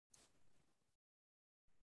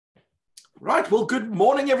Right, well, good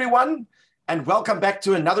morning, everyone, and welcome back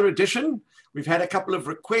to another edition. We've had a couple of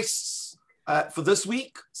requests for this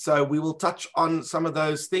week, so we will touch on some of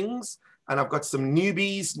those things. And I've got some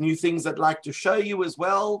newbies, new things I'd like to show you as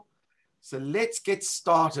well. So let's get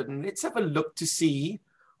started and let's have a look to see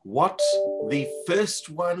what the first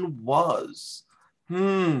one was.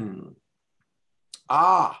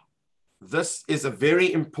 This is a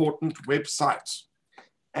very important website,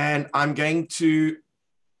 and I'm going to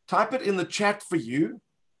type it in the chat for you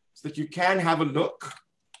so that you can have a look.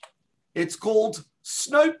 It's called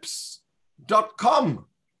Snopes.com.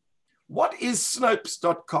 What is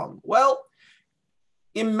Snopes.com? Well,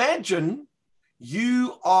 imagine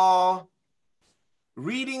you are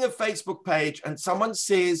reading a Facebook page and someone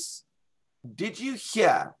says, did you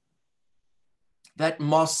hear that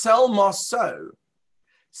Marcel Marceau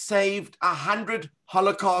saved 100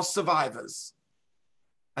 Holocaust survivors?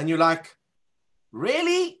 And you're like,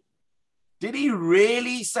 really? Did he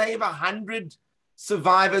really save 100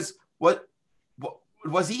 survivors? What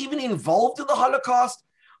was he even involved in the Holocaust?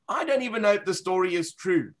 I don't even know if the story is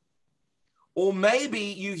true. Or maybe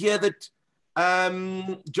you hear that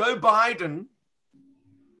Joe Biden,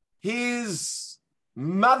 his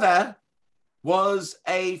mother was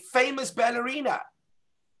a famous ballerina.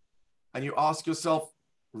 And you ask yourself,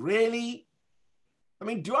 really? I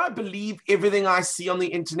mean, do I believe everything I see on the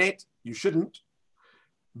internet? You shouldn't.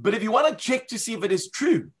 But if you want to check to see if it is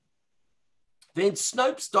true, then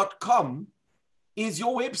Snopes.com is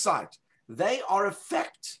your website. They are a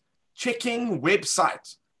fact-checking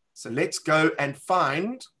website. So let's go and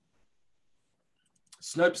find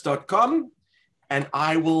Snopes.com, and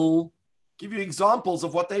I will give you examples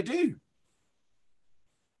of what they do.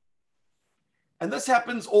 And this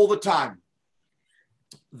happens all the time.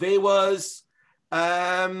 There was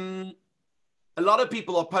a lot of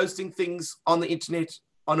people are posting things on the internet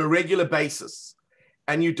on a regular basis,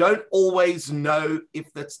 and you don't always know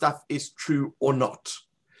if that stuff is true or not.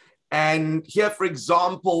 And here, for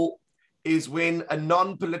example, is when a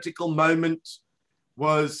non-political moment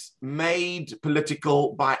was made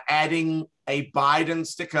political by adding a Biden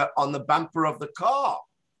sticker on the bumper of the car.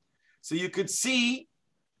 So you could see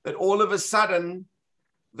that all of a sudden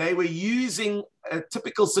they were using a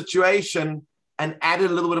typical situation and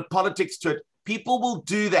added a little bit of politics to it. People will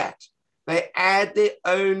do that. They add their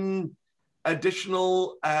own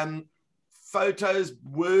additional photos,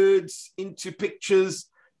 words into pictures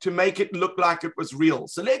to make it look like it was real.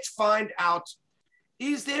 So let's find out,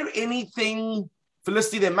 is there anything,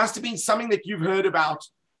 Felicity, there must have been something that you've heard about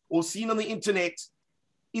or seen on the internet.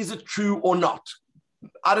 Is it true or not?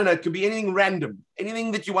 I don't know, it could be anything random,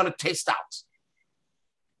 anything that you want to test out.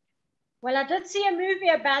 Well, I did see a movie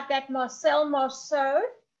about that Marcel Marceau.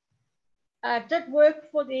 Did work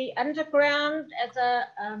for the underground as a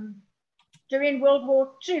during World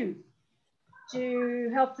War II to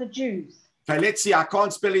help the Jews. Okay, let's see. I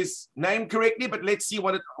can't spell his name correctly, but let's see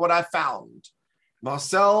what I found.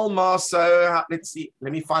 Marcel Marceau. Let's see.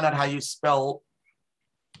 Let me find out how you spell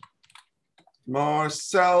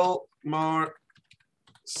Marcel Marceau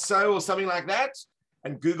or something like that.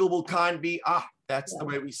 And Google will kindly, that's the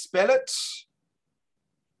way we spell it.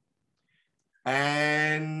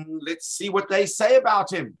 And let's see what they say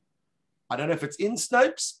about him. I don't know if it's in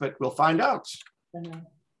Snopes, but we'll find out.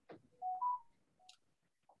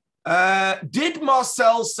 Did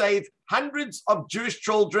Marcel save hundreds of Jewish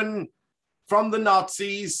children from the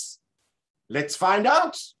Nazis? Let's find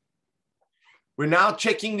out. We're now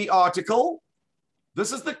checking the article.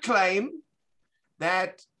 This is the claim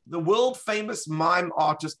that the world famous mime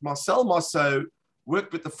artist Marcel Marceau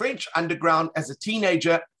worked with the French underground as a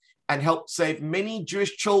teenager and helped save many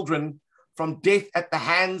Jewish children from death at the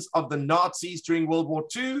hands of the Nazis during World War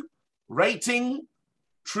II. Rating,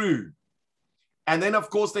 true. And then, of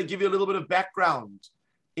course, they give you a little bit of background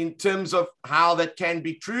in terms of how that can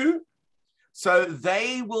be true. So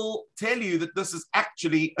they will tell you that this is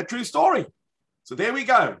actually a true story. So there we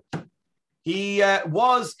go. He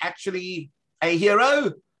was actually a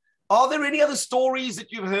hero. Are there any other stories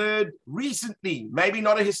that you've heard recently? Maybe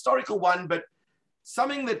not a historical one, but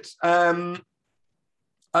something that,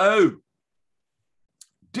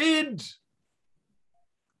 did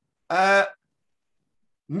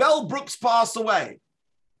Mel Brooks pass away?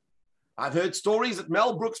 I've heard stories that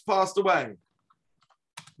Mel Brooks passed away.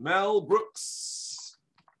 Mel Brooks.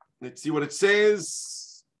 Let's see what it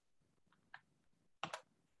says.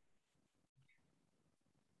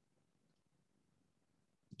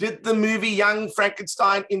 Did the movie Young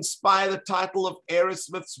Frankenstein inspire the title of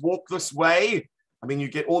Aerosmith's Walk This Way? I mean, you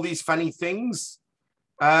get all these funny things.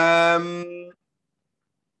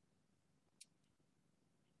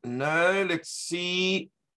 No, let's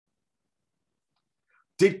see.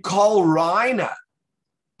 Did Carl Reiner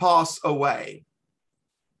pass away?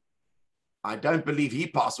 I don't believe he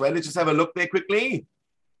passed away. Let's just have a look there quickly.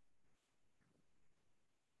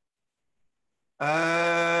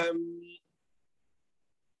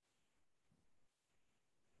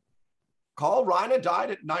 Carl Reiner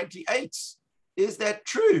died at 98. Is that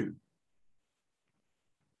true?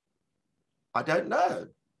 I don't know.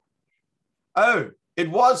 Oh, it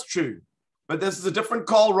was true. But this is a different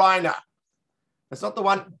Carl Reiner. That's not the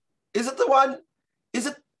one. Is it the one? Is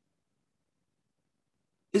it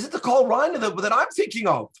the Carl Reiner that I'm thinking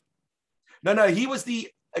of? No, he was the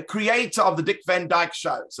creator of the Dick Van Dyke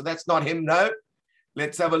Show. So that's not him, no.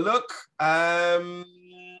 Let's have a look. I'm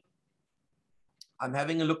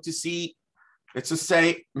having a look to see. Let's just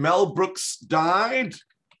say Mel Brooks died.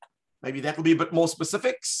 Maybe that'll be a bit more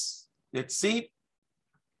specifics. Let's see.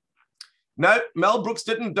 No, Mel Brooks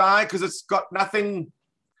didn't die because it's got nothing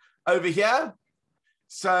over here.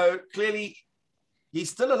 So clearly he's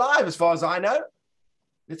still alive as far as I know.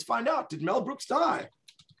 Let's find out. Did Mel Brooks die?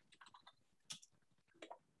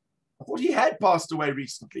 I thought he had passed away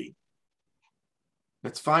recently.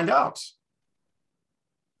 Let's find out.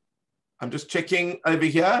 I'm just checking over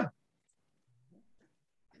here.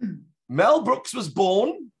 Mel Brooks was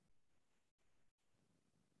born.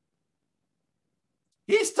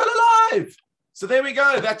 He's still alive. So there we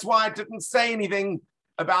go. That's why I didn't say anything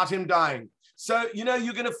about him dying. So, you know,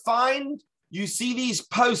 you're going to find, you see these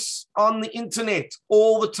posts on the internet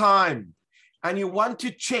all the time, and you want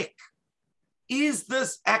to check, is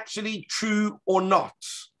this actually true or not?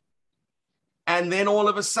 And then all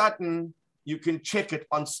of a sudden, you can check it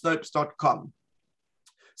on Snopes.com.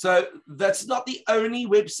 So that's not the only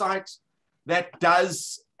website that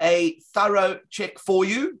does a thorough check for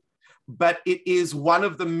you, but it is one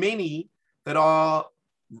of the many that are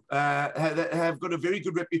that have got a very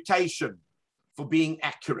good reputation for being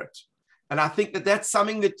accurate. And I think that that's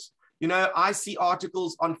something that, you know, I see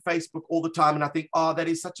articles on Facebook all the time, and I think, oh, that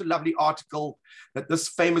is such a lovely article that this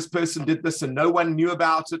famous person did this and no one knew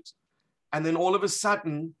about it. And then all of a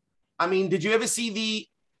sudden, I mean, did you ever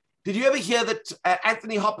hear that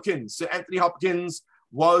Anthony Hopkins, so Anthony Hopkins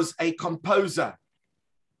was a composer?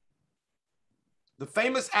 The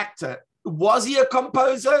famous actor, was he a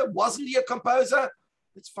composer? Wasn't he a composer?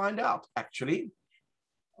 Let's find out, actually.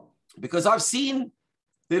 Because I've seen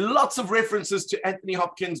there are lots of references to Anthony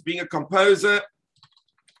Hopkins being a composer.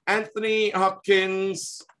 Anthony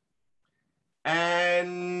Hopkins,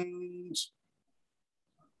 and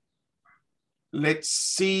let's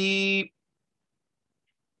see.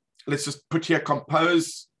 Let's just put here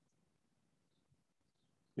compose.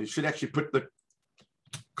 You should actually put the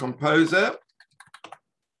composer.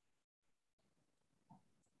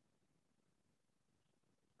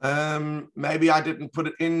 Maybe I didn't put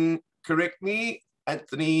it in correctly.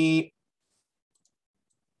 Anthony,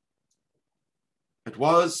 it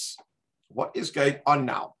was, what is going on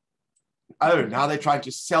now? Oh, now they're trying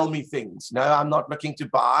to sell me things. No, I'm not looking to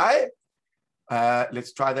buy.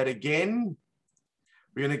 Let's try that again.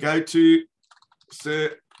 We're going to go to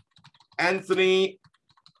Sir Anthony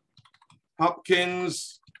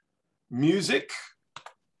Hopkins Music.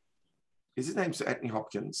 Is his name Sir Anthony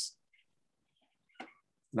Hopkins?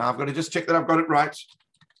 Now I've got to just check that I've got it right.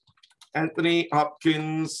 Anthony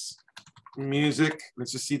Hopkins Music.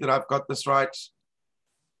 Let's just see that I've got this right.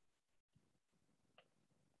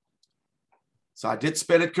 So I did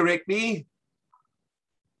spell it correctly.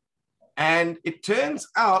 And it turns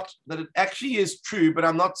out that it actually is true, but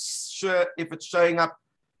I'm not sure if it's showing up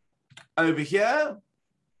over here.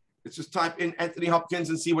 Let's just type in Anthony Hopkins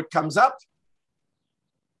and see what comes up.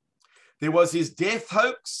 There was his death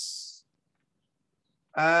hoax.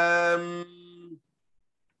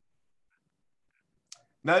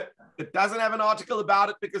 No, it doesn't have an article about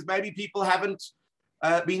it because maybe people haven't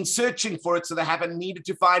been searching for it, so they haven't needed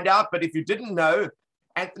to find out. But if you didn't know,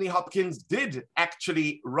 Anthony Hopkins did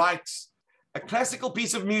actually write a classical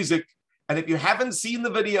piece of music. And if you haven't seen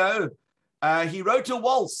the video, he wrote a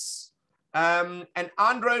waltz. And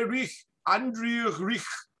Andrew Rich,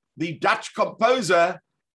 the Dutch composer,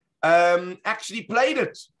 actually played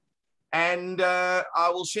it. And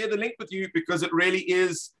I will share the link with you because it really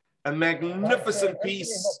is a magnificent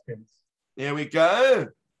piece. There we go.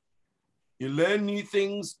 You learn new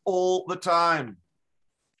things all the time.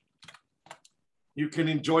 You can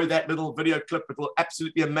enjoy that little video clip. It will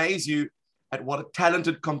absolutely amaze you at what a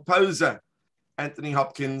talented composer Anthony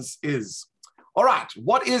Hopkins is. All right,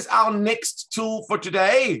 what is our next tool for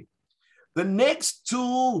today? The next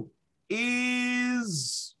tool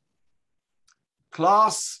is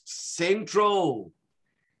Class Central.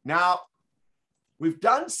 Now, we've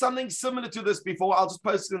done something similar to this before. I'll just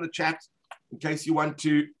post it in the chat in case you want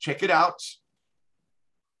to check it out.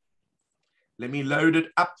 Let me load it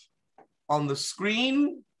up on the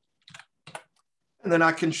screen, and then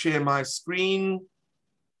I can share my screen.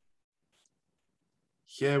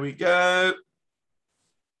 Here we go.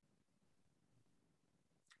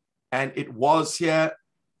 And it was here.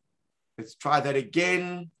 Let's try that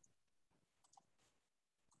again.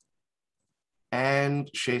 And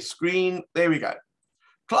share screen. There we go.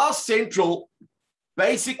 Class Central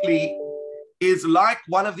basically is like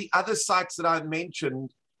one of the other sites that I've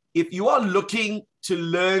mentioned. If you are looking to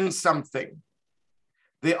learn something,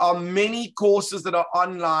 there are many courses that are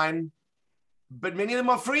online, but many of them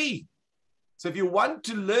are free. So if you want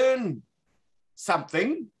to learn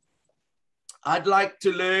something, I'd like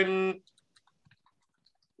to learn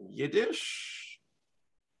Yiddish.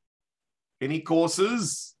 Any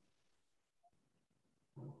courses?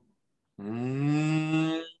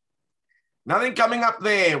 Nothing coming up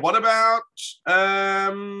there. What about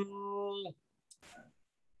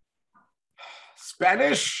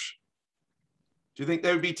Spanish? Do you think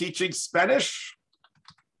they would be teaching Spanish?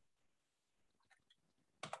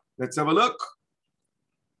 Let's have a look.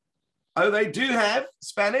 Oh, they do have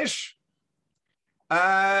Spanish.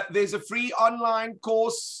 There's a free online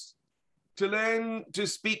course to learn to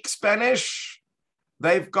speak Spanish.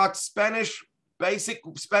 They've got Spanish, basic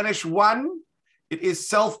Spanish 1. It is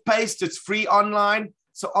self-paced, it's free online.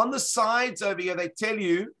 So on the sides over here, they tell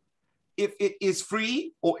you if it is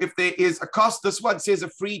free or if there is a cost. This one says a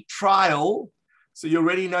free trial. So you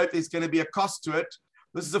already know there's going to be a cost to it.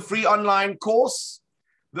 This is a free online course.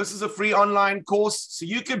 This is a free online course. So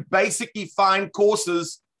you can basically find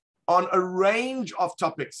courses on a range of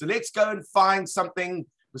topics. So let's go and find something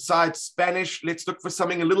besides Spanish. Let's look for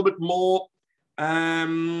something a little bit more.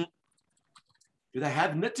 Do they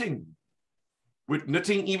have knitting? Would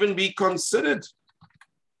knitting even be considered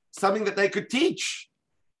something that they could teach?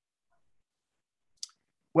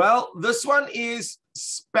 Well, this one is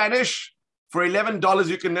Spanish. For $11,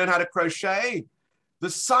 you can learn how to crochet. The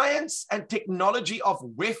science and technology of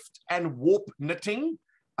weft and warp knitting.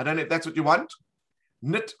 I don't know if that's what you want.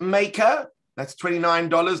 Knit maker, that's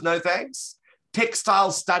 $29, no thanks.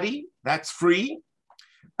 Textile study, that's free.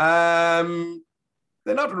 They're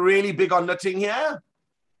not really big on knitting here.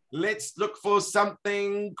 Let's look for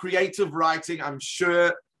something creative writing. I'm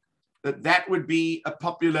sure that that would be a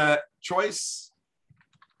popular choice.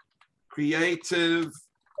 Creative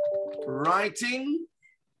writing.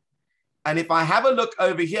 And if I have a look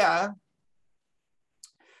over here,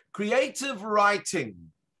 creative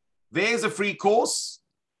writing, there's a free course,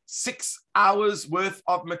 6 hours worth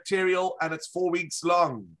of material, and it's 4 weeks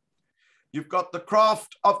long. You've got the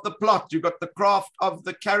craft of the plot. You've got the craft of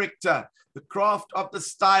the character, the craft of the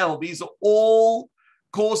style. These are all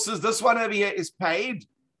courses. This one over here is paid.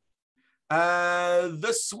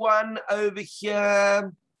 This one over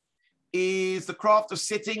here is the craft of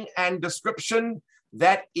setting and description.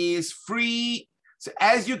 That is free. So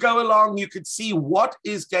as you go along, you can see what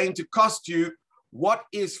is going to cost you, what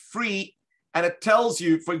is free, and it tells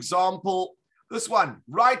you, for example, this one,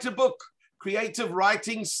 write a book, creative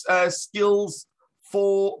writing skills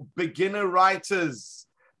for beginner writers.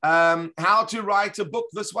 How to write a book.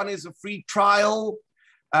 This one is a free trial.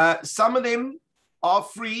 Some of them are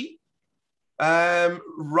free.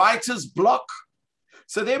 Writer's block.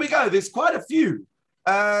 So there we go. There's quite a few.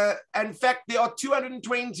 In fact, there are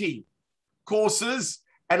 220 courses,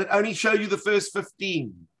 and it only shows you the first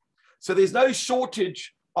 15. So there's no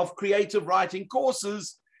shortage of creative writing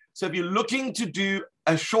courses. So if you're looking to do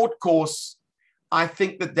a short course, I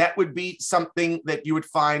think that that would be something that you would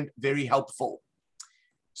find very helpful.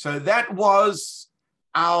 So that was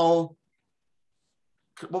our,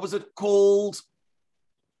 what was it called?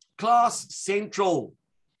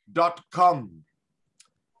 ClassCentral.com.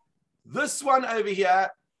 This one over here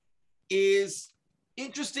is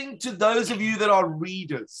interesting to those of you that are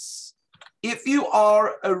readers. If you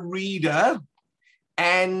are a reader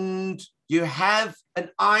and you have an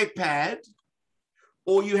iPad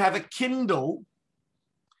or you have a Kindle,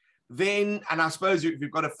 then, and I suppose if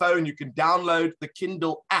you've got a phone, you can download the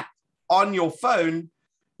Kindle app on your phone.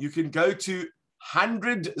 You can go to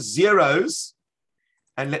 100 Zeros,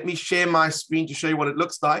 and let me share my screen to show you what it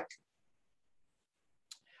looks like.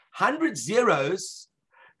 100 Zeros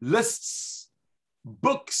lists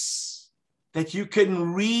books that you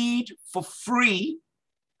can read for free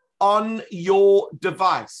on your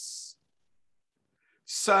device.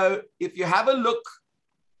 So if you have a look,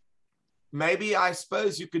 maybe I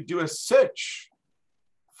suppose you could do a search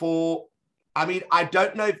for, I mean, I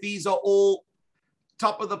don't know if these are all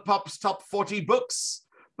top of the pops, top 40 books,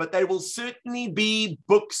 but they will certainly be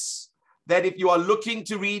books that if you are looking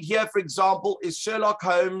to read. Here, for example, is Sherlock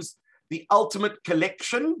Holmes, The Ultimate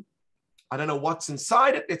Collection. I don't know what's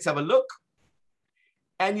inside it. Let's have a look.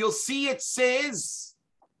 And you'll see it says,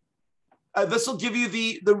 this will give you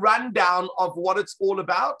the rundown of what it's all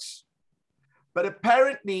about. But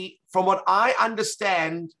apparently, from what I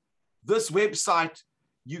understand, this website,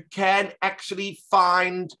 you can actually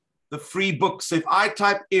find the free books. So if I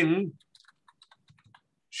type in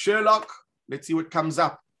Sherlock, let's see what comes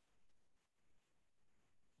up.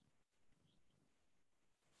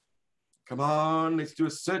 Come on, let's do a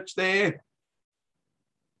search there.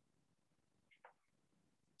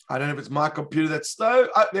 I don't know if it's my computer that's slow.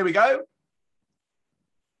 Oh, there we go.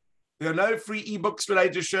 There are no free ebooks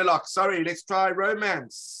related to Sherlock. Sorry, let's try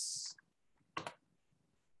romance.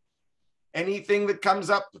 Anything that comes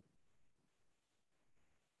up.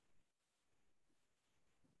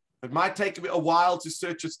 It might take a while to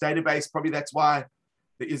search its database. Probably that's why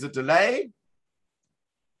there is a delay.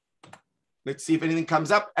 Let's see if anything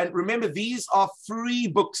comes up. And remember, these are free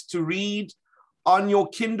books to read on your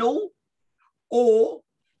Kindle, or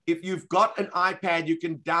if you've got an iPad, you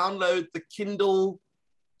can download the Kindle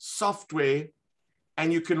software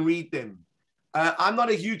and you can read them. I'm not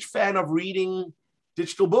a huge fan of reading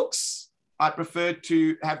digital books. I prefer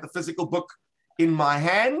to have the physical book in my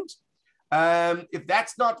hand. If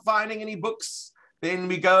that's not finding any books, then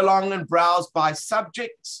we go along and browse by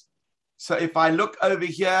subject. So if I look over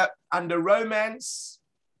here under romance,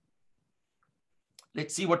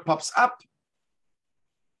 let's see what pops up.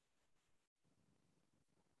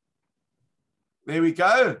 There we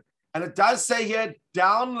go. And it does say here,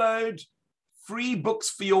 download free books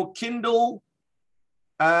for your Kindle.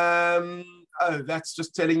 Oh, that's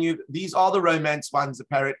just telling you, these are the romance ones,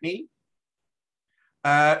 apparently.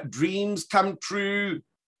 Dreams Come True.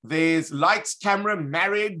 There's Lights, Camera,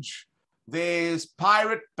 Marriage. There's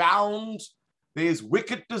Pirate Bound. There's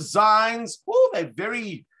Wicked Designs. Oh, they're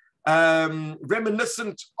very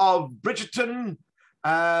reminiscent of Bridgerton.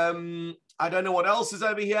 I don't know what else is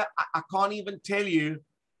over here. I can't even tell you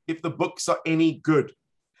if the books are any good.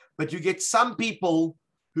 But you get some people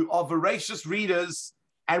who are voracious readers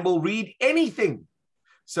and will read anything.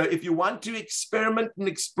 So if you want to experiment and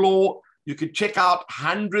explore, you can check out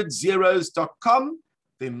hundredzeros.com.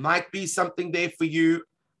 There might be something there for you.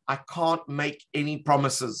 I can't make any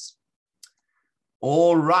promises.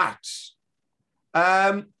 All right.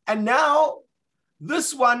 And now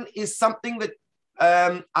this one is something that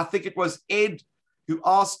I think it was Ed who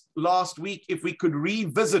asked last week if we could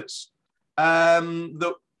revisit.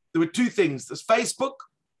 There were two things, this Facebook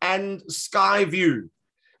and Skyview.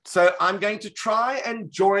 So I'm going to try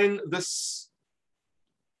and join this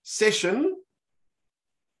session.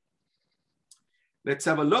 Let's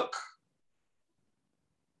have a look.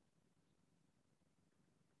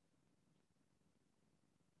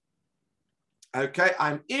 Okay,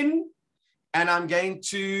 I'm in, and I'm going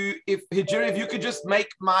to, if Hijira, if you could just make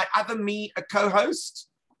my other me a co-host.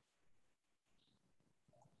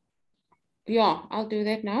 Yeah, I'll do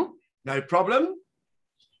that now. No problem.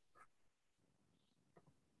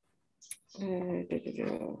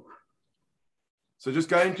 So just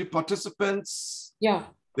go into participants. Yeah.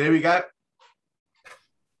 There we go.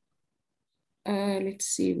 Let's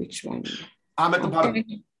see which one. I'm at the bottom.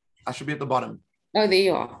 I should be at the bottom. Oh, there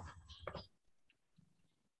you are.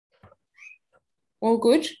 All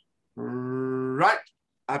good? Right.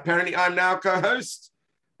 Apparently, I'm now co-host.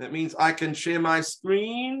 That means I can share my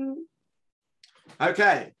screen.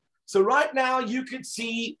 Okay. So right now, you can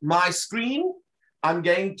see my screen. I'm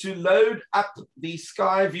going to load up the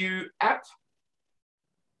Skyview app.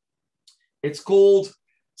 It's called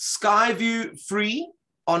Skyview Free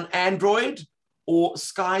on Android or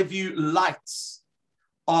Skyview Lights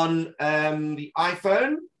on the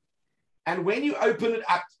iPhone. And when you open it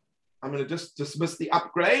up, I'm going to just dismiss the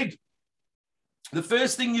upgrade. The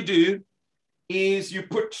first thing you do is you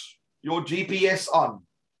put your GPS on.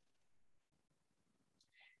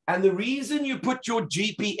 And the reason you put your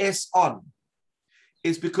GPS on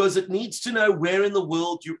is because it needs to know where in the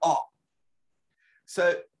world you are.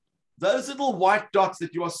 So those little white dots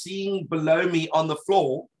that you are seeing below me on the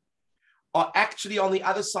floor are actually on the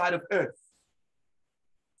other side of Earth.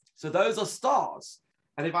 So those are stars.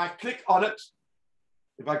 And if I click on it,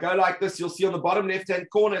 if I go like this, you'll see on the bottom left-hand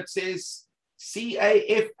corner, it says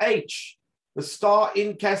CAFH, the star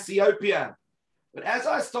in Cassiopeia. But as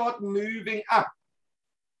I start moving up,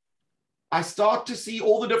 I start to see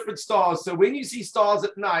all the different stars. So when you see stars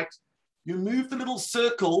at night, you move the little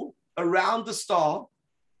circle around the star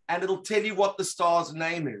and it'll tell you what the star's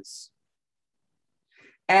name is.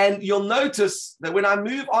 And you'll notice that when I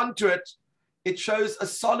move onto it, it shows a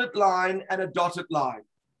solid line and a dotted line.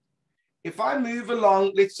 If I move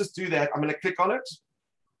along, let's just do that. I'm going to click on it.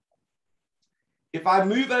 If I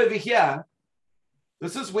move over here,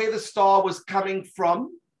 this is where the star was coming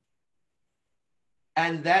from.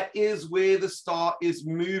 And that is where the star is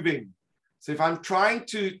moving. So if I'm trying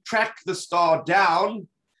to track the star down,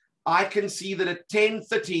 I can see that at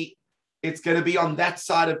 10:30, it's going to be on that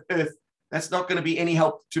side of Earth. That's not going to be any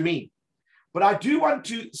help to me. But I do want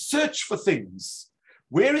to search for things.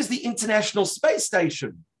 Where is the International Space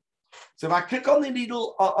Station? So if I click on the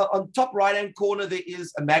needle on top right-hand corner, there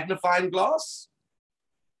is a magnifying glass.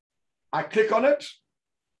 I click on it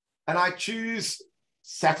and I choose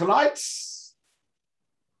satellites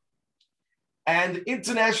and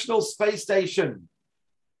International Space Station.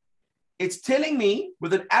 It's telling me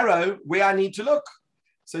with an arrow where I need to look.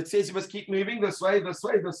 So it says you must keep moving this way, this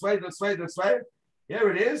way, this way, this way, this way. Here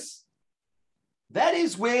it is. That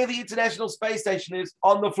is where the International Space Station is,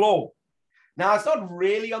 on the floor. Now, it's not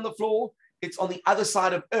really on the floor. It's on the other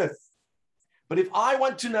side of Earth. But if I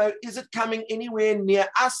want to know, is it coming anywhere near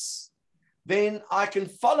us, then I can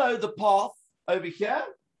follow the path over here.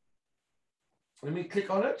 Let me click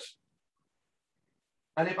on it.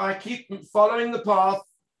 And if I keep following the path,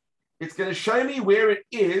 it's going to show me where it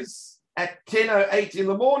is at 10:08 in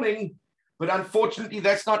the morning. But unfortunately,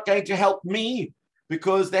 that's not going to help me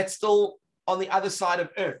because that's still on the other side of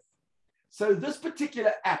Earth. So this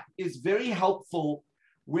particular app is very helpful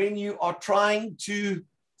when you are trying to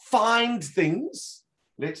find things.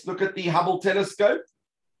 Let's look at the Hubble telescope.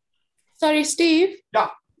 Sorry, Steve. Yeah.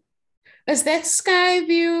 Is that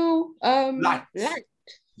Skyview Light.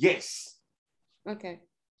 Yes. Okay.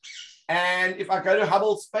 And if I go to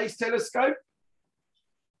Hubble Space Telescope,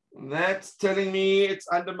 that's telling me it's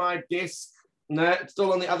under my desk. No, it's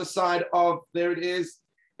still on the other side of, there it is.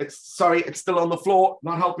 It's still on the floor,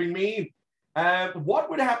 not helping me. What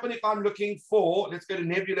would happen if I'm looking for, let's go to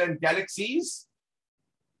nebula and galaxies.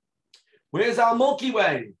 Where's our Milky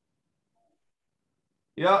Way?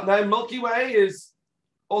 Yeah, no, Milky Way is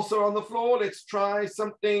also on the floor. Let's try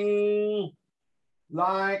something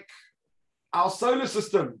like our solar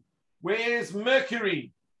system. Where's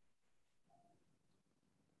Mercury?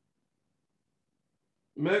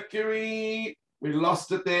 Mercury, we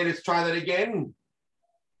lost it there. Let's try that again.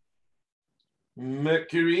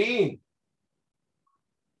 Mercury.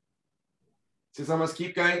 Says I must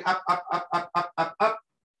keep going up, up, up, up, up, up, up.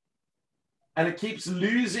 And it keeps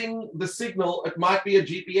losing the signal. It might be a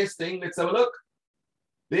GPS thing. Let's have a look.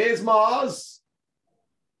 There's Mars.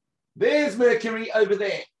 There's Mercury over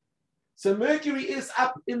there. So Mercury is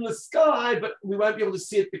up in the sky, but we won't be able to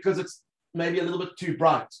see it because it's maybe a little bit too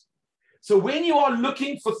bright. So when you are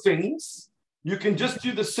looking for things, you can just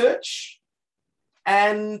do the search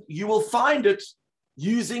and you will find it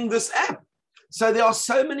using this app. So there are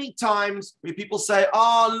so many times where people say,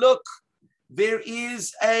 oh, look, there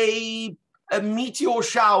is a meteor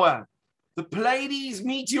shower, the Pleiades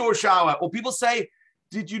meteor shower. Or people say,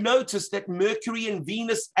 did you notice that Mercury and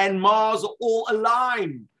Venus and Mars are all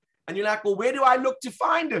aligned? And you're like, well, where do I look to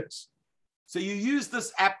find it? So you use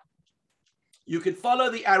this app. You can follow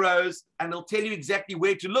the arrows and it'll tell you exactly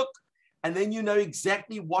where to look. And then you know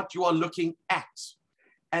exactly what you are looking at.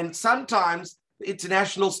 And sometimes the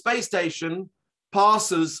International Space Station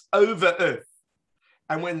passes over Earth.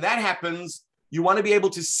 And when that happens, you want to be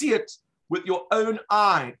able to see it with your own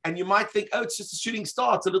eye. And you might think, oh, it's just a shooting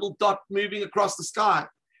star. It's a little dot moving across the sky.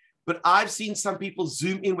 But I've seen some people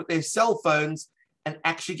zoom in with their cell phones and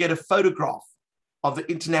actually get a photograph of the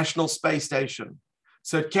International Space Station.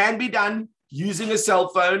 So it can be done using a cell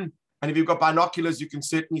phone. And if you've got binoculars, you can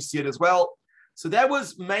certainly see it as well. So that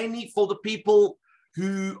was mainly for the people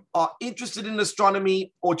who are interested in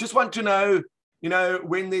astronomy or just want to know,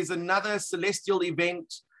 when there's another celestial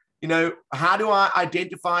event, how do I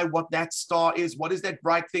identify what that star is? What is that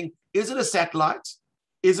bright thing? Is it a satellite?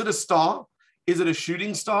 Is it a star? Is it a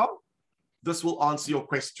shooting star? This will answer your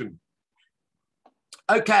question.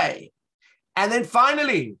 Okay. And then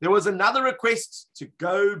finally, there was another request to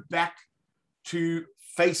go back to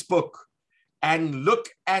Facebook and look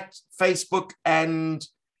at Facebook and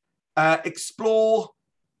explore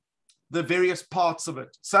the various parts of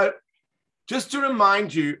it. So just to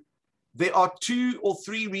remind you, there are 2 or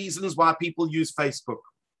 3 reasons why people use Facebook.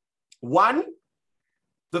 One,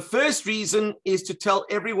 the first reason is to tell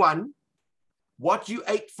everyone what you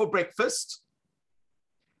ate for breakfast,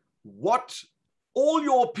 what all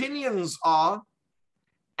your opinions are,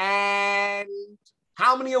 and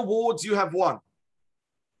how many awards you have won.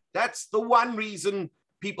 That's the one reason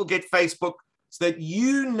people get Facebook, so that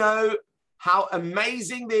you know how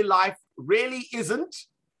amazing their life really isn't,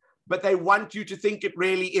 but they want you to think it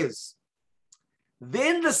really is.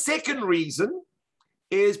 Then the second reason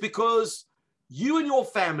is because you and your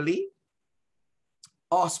family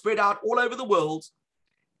are spread out all over the world,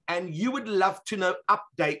 and you would love to know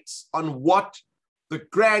updates on what the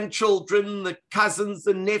grandchildren, the cousins,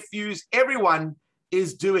 the nephews, everyone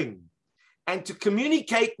is doing. And to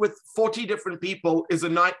communicate with 40 different people is a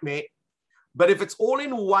nightmare. But if it's all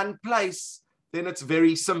in one place, then it's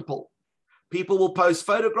very simple. People will post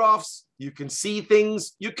photographs, you can see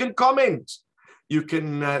things, you can comment, you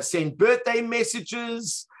can send birthday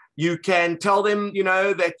messages, you can tell them,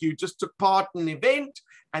 that you just took part in an event,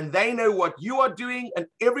 and they know what you are doing, and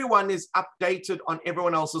everyone is updated on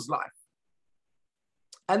everyone else's life.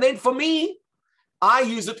 And then for me, I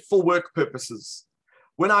use it for work purposes.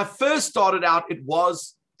 When I first started out, it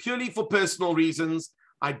was purely for personal reasons.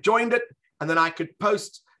 I joined it, and then I could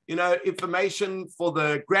post information for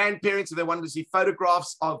the grandparents if they wanted to see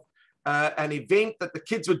photographs of an event that the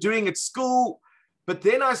kids were doing at school. But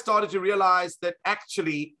then I started to realize that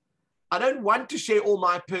actually, I don't want to share all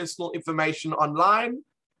my personal information online.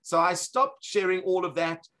 So I stopped sharing all of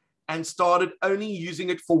that and started only using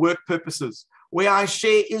it for work purposes, where I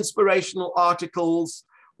share inspirational articles,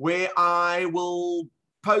 where I will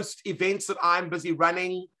post events that I'm busy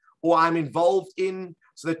running or I'm involved in,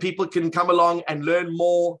 so that people can come along and learn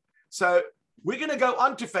more. So we're going to go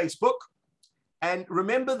onto Facebook. And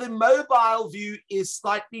remember, the mobile view is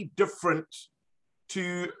slightly different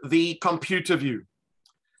to the computer view.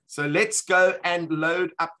 So let's go and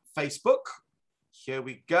load up Facebook. Here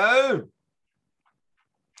we go.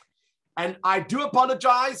 And I do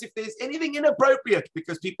apologize if there's anything inappropriate,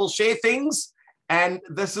 because people share things, and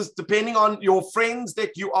this is depending on your friends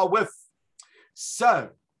that you are with. So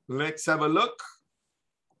let's have a look.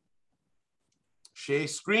 Share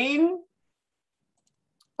screen.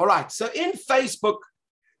 All right, so in Facebook,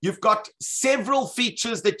 you've got several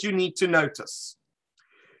features that you need to notice.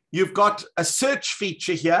 You've got a search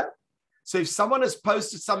feature here. So if someone has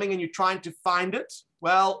posted something and you're trying to find it,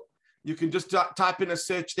 well, you can just type in a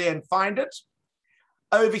search there and find it.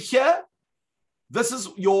 Over here, this is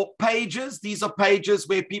your pages. These are pages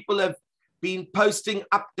where people have been posting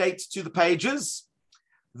updates to the pages.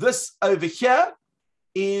 This over here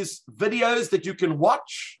is videos that you can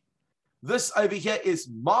watch. This over here is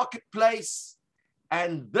marketplace.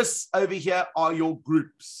 And this over here are your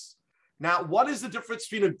groups. Now, what is the difference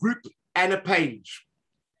between a group and a page?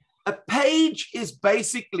 A page is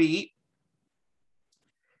basically,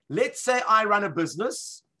 let's say I run a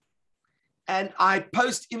business and I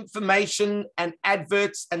post information and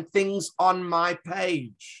adverts and things on my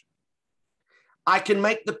page. I can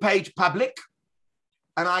make the page public,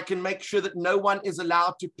 and I can make sure that no one is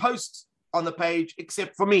allowed to post on the page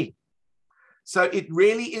except for me. So it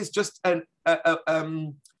really is just a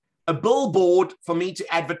billboard for me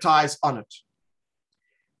to advertise on it.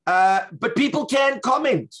 But people can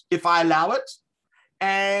comment if I allow it.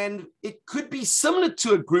 And it could be similar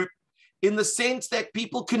to a group in the sense that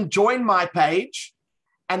people can join my page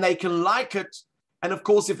and they can like it. And of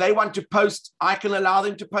course, if they want to post, I can allow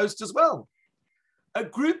them to post as well. A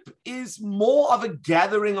group is more of a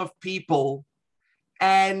gathering of people,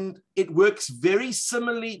 and it works very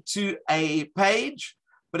similarly to a page.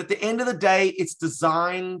 But at the end of the day, it's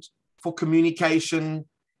designed for communication,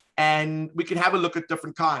 and we can have a look at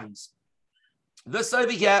different kinds. This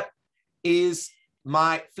over here is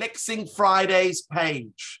my Flexing Fridays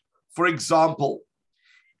page, for example.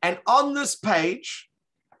 And on this page,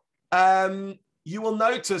 you will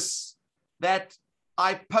notice that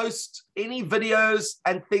I post any videos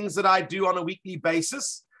and things that I do on a weekly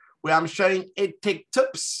basis, where I'm showing EdTech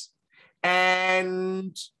tips.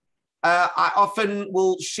 And I often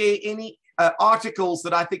will share any articles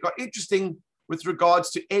that I think are interesting with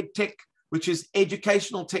regards to EdTech, which is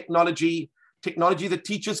educational technology that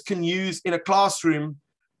teachers can use in a classroom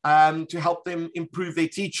to help them improve their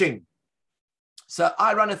teaching. So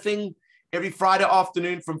I run a thing every Friday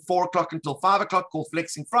afternoon from 4 o'clock until 5 o'clock called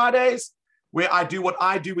Flexing Fridays, where I do what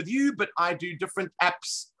I do with you, but I do different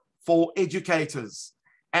apps for educators.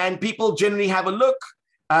 And people generally have a look,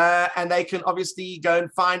 and they can obviously go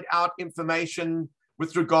and find out information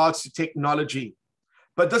with regards to technology.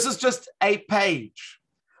 But this is just a page.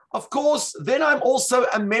 Of course, then I'm also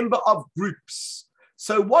a member of groups.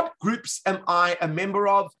 So what groups am I a member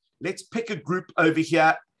of? Let's pick a group over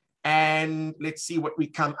here and let's see what we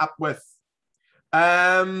come up with.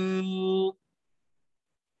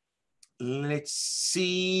 Let's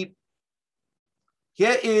see.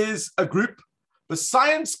 Here is a group, the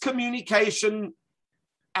Science Communication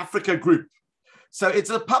Africa group. So it's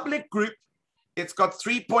a public group It's got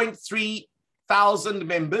 3.3 thousand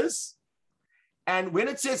members. And when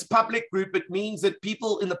it says public group, it means that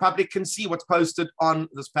people in the public can see what's posted on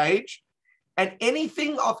this page. And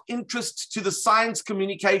anything of interest to the science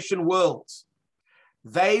communication world,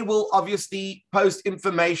 they will obviously post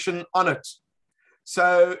information on it.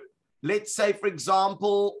 So let's say, for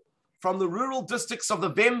example, from the rural districts of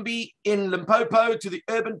the Vembi in Limpopo to the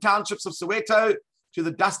urban townships of Soweto to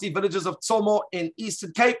the dusty villages of Tsomo in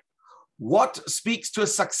Eastern Cape, what speaks to a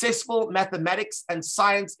successful mathematics and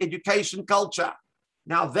science education culture?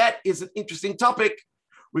 Now, that is an interesting topic.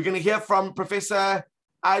 We're going to hear from Professor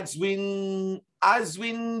Azwindini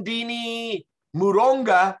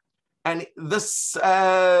Muronga, and this,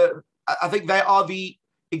 I think they are the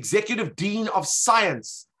Executive Dean of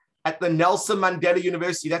Science at the Nelson Mandela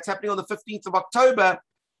University. That's happening on the 15th of October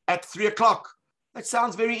at 3 o'clock. That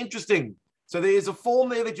sounds very interesting. So there is a form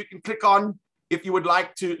there that you can click on if you would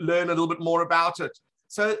like to learn a little bit more about it.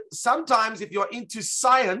 So sometimes if you're into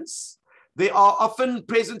science, there are often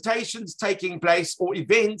presentations taking place or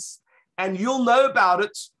events, and you'll know about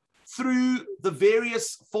it through the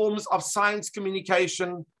various forms of science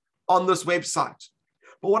communication on this website.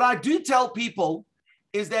 But what I do tell people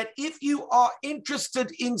is that if you are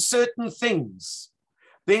interested in certain things,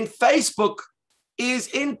 then Facebook is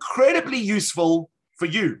incredibly useful for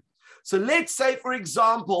you. So let's say, for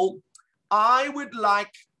example, I would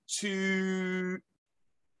like to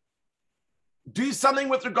do something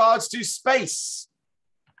with regards to space.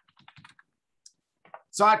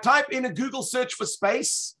 So I type in a Google search for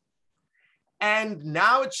space, and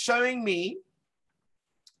now it's showing me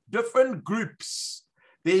different groups.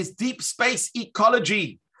 There's deep space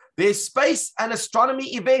ecology. There's space and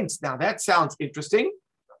astronomy events. Now that sounds interesting.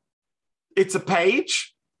 It's a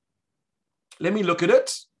page. Let me look at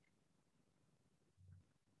it.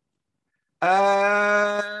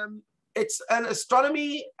 It's an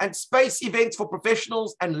astronomy and space events for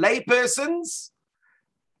professionals and laypersons.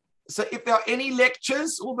 So if there are any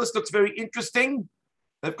lectures, all this looks very interesting.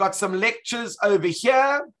 They've got some lectures over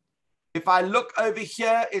here. If I look over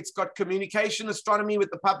here, it's got communication astronomy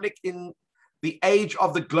with the public in the age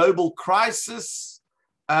of the global crisis.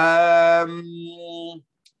 I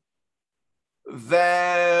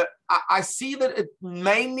see that it's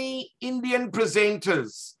mainly Indian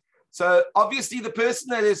presenters. So obviously the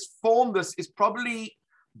person that has formed this is probably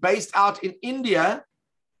based out in India,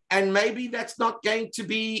 and maybe that's not going to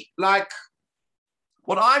be like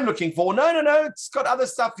what I'm looking for. No, it's got other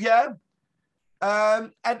stuff here.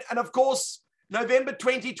 And of course, November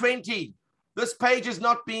 2020, this page is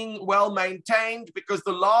not being well maintained because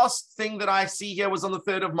the last thing that I see here was on the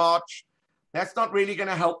 3rd of March. That's not really going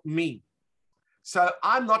to help me. So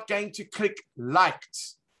I'm not going to click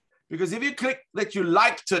liked, because if you click that you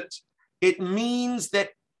liked it, it means that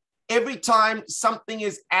every time something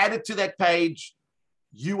is added to that page,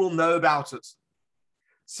 you will know about it.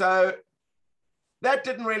 So that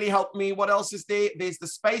didn't really help me. What else is there? There's the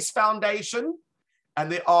Space Foundation,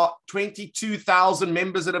 and there are 22,000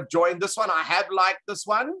 members that have joined this one. I have liked this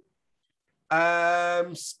one.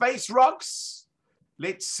 Space Rocks.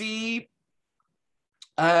 Let's see.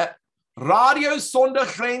 Radio Sonder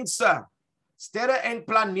Grenze, Sterre en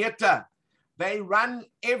Planete. They run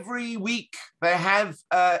every week. They have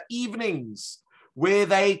evenings where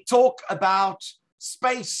they talk about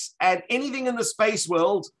space and anything in the space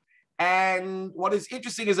world. And what is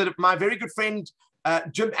interesting is that my very good friend,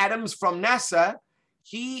 Jim Adams from NASA,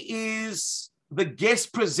 he is the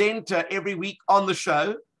guest presenter every week on the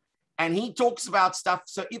show, and he talks about stuff.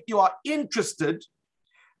 So if you are interested,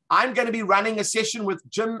 I'm going to be running a session with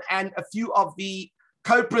Jim and a few of the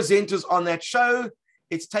co-presenters on that show.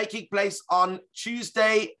 It's taking place on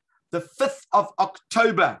Tuesday, the 5th of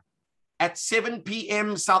October at 7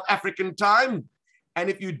 p.m. South African time. And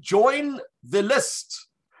if you join the list,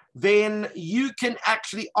 then you can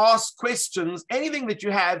actually ask questions, anything that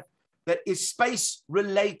you have that is space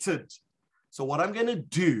related. So what I'm going to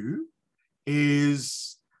do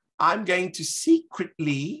is I'm going to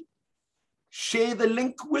secretly share the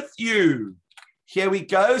link with you. Here we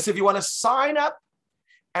go. So if you want to sign up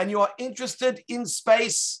and you are interested in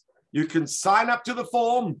space, you can sign up to the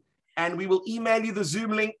form and we will email you the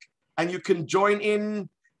Zoom link and you can join in.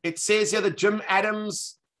 It says here that Jim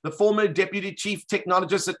Adams, the former Deputy Chief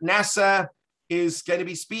Technologist at NASA, is going to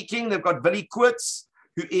be speaking. They've got Willie Koorts,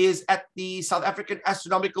 who is at the South African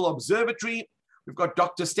Astronomical Observatory. We've got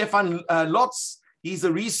Dr. Stefan Lotz. He's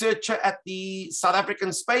a researcher at the South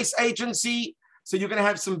African Space Agency. So you're going to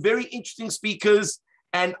have some very interesting speakers,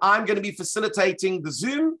 and I'm going to be facilitating the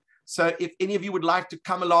Zoom. So if any of you would like to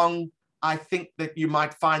come along, I think that you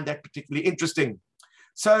might find that particularly interesting.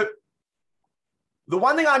 So The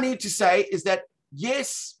one thing I need to say is that,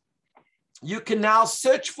 yes, you can now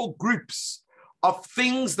search for groups of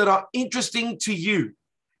things that are interesting to you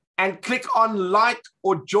and click on like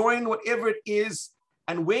or join, whatever it is.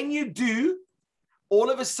 And when you do, all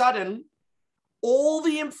of a sudden, all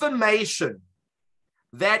the information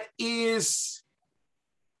that is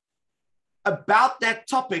about that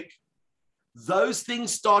topic, those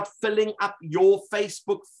things start filling up your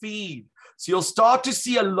Facebook feed. So you'll start to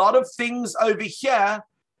see a lot of things over here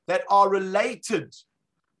that are related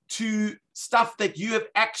to stuff that you have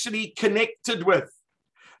actually connected with.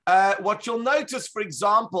 What you'll notice, for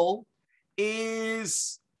example,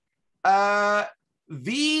 is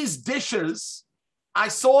these dishes. I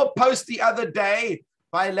saw a post the other day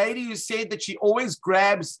by a lady who said that she always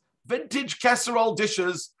grabs vintage casserole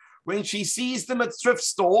dishes when she sees them at thrift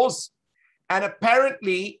stores. And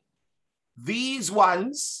apparently, these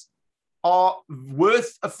ones are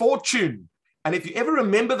worth a fortune. And if you ever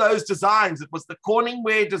remember those designs, it was the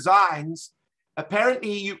Corningware designs.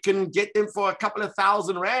 Apparently, you can get them for a couple of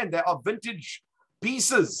 $1,000. They are vintage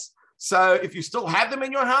pieces. So if you still have them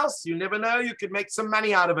in your house, you never know, you could make some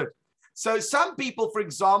money out of it. So some people, for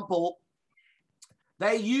example,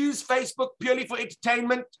 they use Facebook purely for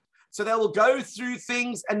entertainment. So they will go through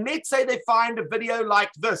things, and let's say they find a video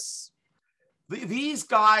like this. These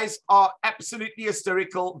guys are absolutely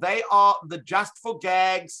hysterical. They are the Just for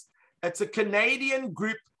Gags. It's a Canadian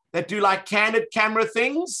group that do like candid camera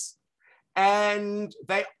things. And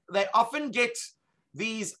they often get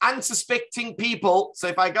these unsuspecting people. So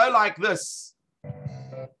if I go like this,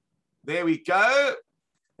 there we go.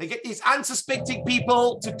 They get these unsuspecting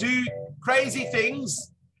people to do crazy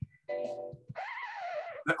things.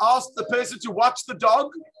 They ask the person to watch the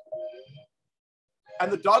dog.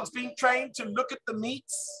 And the dog's being trained to look at the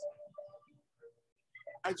meats.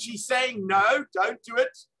 And she's saying, no, don't do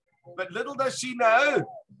it. But little does she know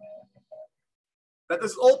that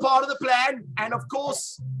this is all part of the plan. And of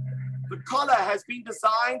course, the collar has been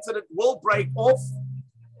designed so that it will break off.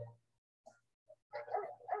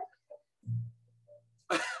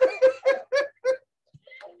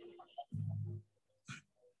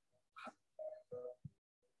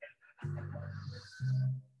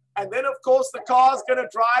 And then, of course, the car's going to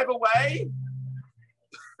drive away.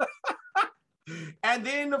 And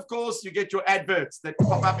then, of course, you get your adverts that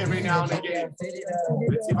pop up every now and again.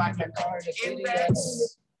 Let's see if I can end that.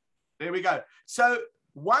 There we go. So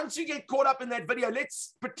once you get caught up in that video,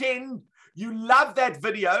 let's pretend you love that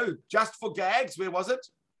video, Just for Gags. Where was it?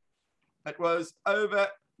 It was over.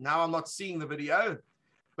 Now I'm not seeing the video.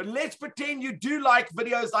 But let's pretend you do like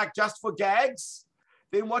videos like Just for Gags.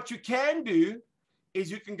 Then what you can do is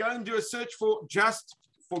you can go and do a search for Just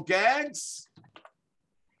for Gags.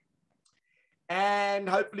 And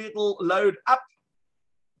hopefully it'll load up.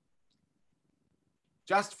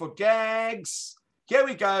 Just for Gags. Here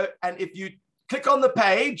we go. And if you click on the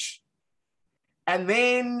page and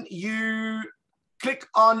then you click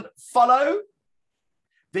on follow,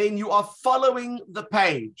 then you are following the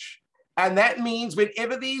page. And that means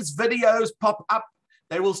whenever these videos pop up,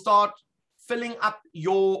 they will start filling up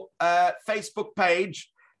your Facebook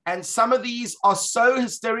page. And some of these are so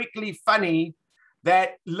hysterically funny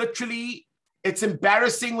that literally it's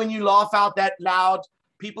embarrassing when you laugh out that loud.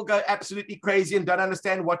 People go absolutely crazy and don't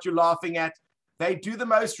understand what you're laughing at. They do the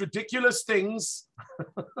most ridiculous things.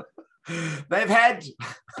 They've had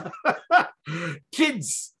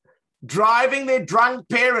kids driving their drunk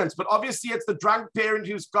parents, but obviously it's the drunk parent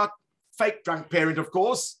who's got, fake drunk parent, of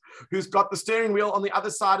course, who's got the steering wheel on the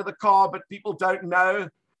other side of the car, but people don't know.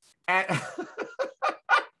 And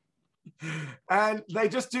and they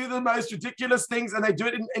just do the most ridiculous things, and they do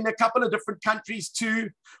it in a couple of different countries too,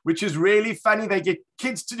 which is really funny. They get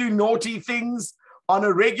kids to do naughty things on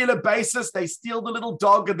a regular basis. They steal the little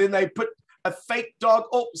dog, and then they put a fake dog.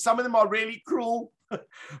 Oh, some of them are really cruel.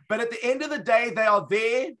 But at the end of the day, they are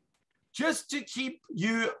there just to keep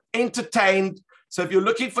you entertained. So if you're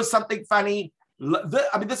looking for something funny,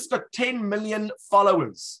 I mean, this has got 10 million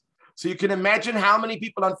followers. So you can imagine how many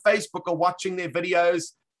people on Facebook are watching their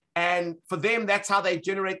videos. And for them, that's how they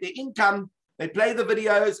generate their income. They play the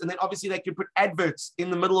videos, and then obviously they can put adverts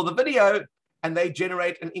in the middle of the video, and they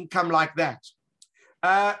generate an income like that.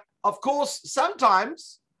 Of course,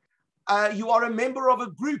 sometimes you are a member of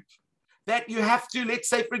a group that you have to, let's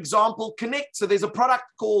say, for example, connect. So there's a product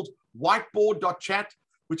called whiteboard.chat,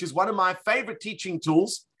 which is one of my favorite teaching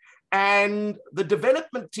tools. And the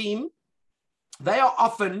development team, they are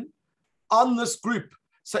often on this group.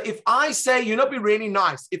 So if I say, you know, it'd be really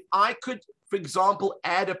nice if I could, for example,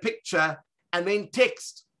 add a picture and then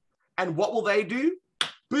text, and what will they do?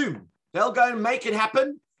 Boom, they'll go and make it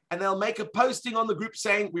happen. and they'll make a posting on the group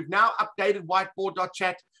saying, we've now updated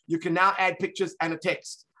whiteboard.chat. You can now add pictures and a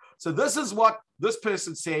text. So this is what this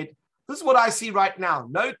person said. This is what I see right now.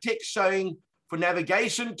 No text showing for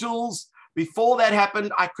navigation tools. Before that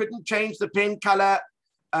happened, I couldn't change the pen color.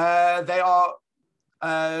 They are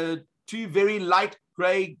two very light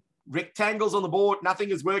gray rectangles on the board. Nothing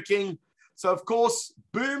is working. So of course,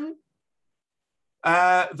 boom.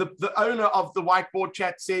 The owner of the whiteboard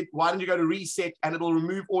chat said, why don't you go to reset and it'll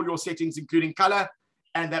remove all your settings, including color,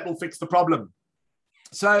 and that will fix the problem.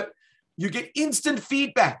 So you get instant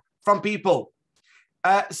feedback from people.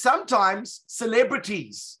 Sometimes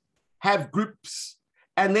celebrities have groups,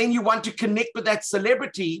 and then you want to connect with that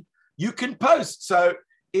celebrity, you can post. So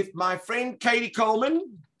if my friend Katie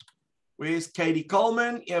Coleman, where's Katie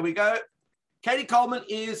Coleman? Here we go. Katie Coleman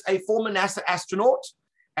is a former NASA astronaut,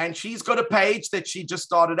 and she's got a page that she just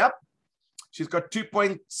started up. She's got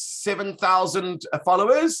 2.7 thousand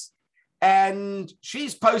followers, and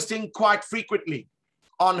she's posting quite frequently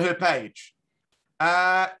on her page.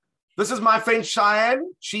 This is my friend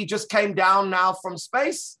Cheyenne. She just came down now from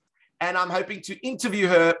space, and I'm hoping to interview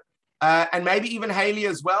her, and maybe even Haley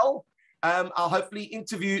as well. I'll hopefully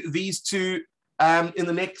interview these two in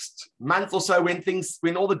the next month or so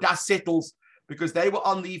when all the dust settles, because they were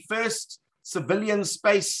on the first civilian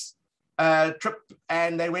space trip,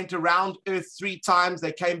 and they went around Earth 3 times.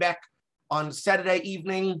 They came back on Saturday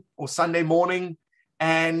evening or Sunday morning,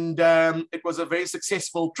 and it was a very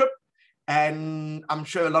successful trip. And I'm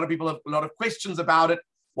sure a lot of people have a lot of questions about it.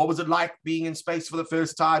 What was it like being in space for the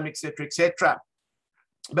first time, et cetera, et cetera.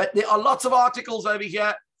 But there are lots of articles over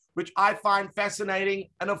here, which I find fascinating.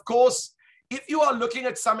 And of course, if you are looking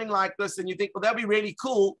at something like this and you think, well, that'd be really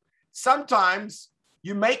cool, sometimes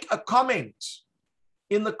you make a comment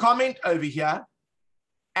in the comment over here,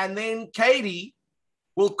 and then Katie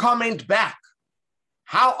will comment back.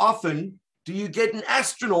 How often do you get an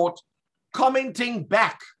astronaut commenting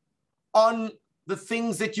back on the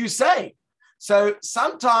things that you say? So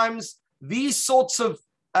sometimes these sorts of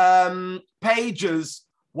pages,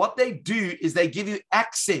 what they do is they give you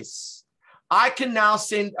access. I can now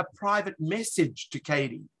send a private message to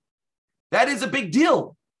Katie. That is a big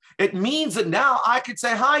deal. It means that now I could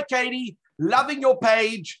say, hi, Katie, loving your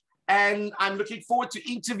page, and I'm looking forward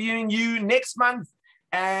to interviewing you next month.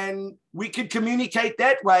 And we could communicate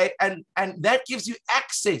that way. And that gives you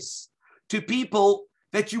access to people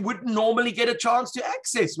that you wouldn't normally get a chance to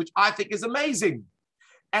access, which I think is amazing.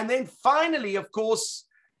 And then finally, of course,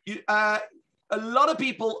 a lot of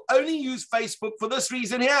people only use Facebook for this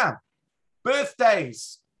reason here: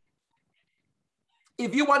 birthdays.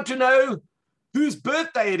 If you want to know whose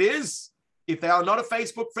birthday it is, if they are not a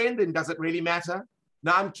Facebook friend, then does it really matter?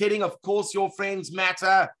 No, I'm kidding. Of course, your friends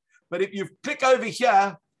matter. But if you click over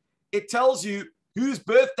here, it tells you whose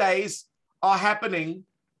birthdays are happening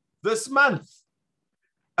this month.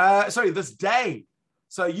 This day.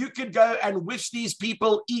 So you could go and wish these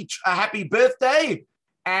people each a happy birthday,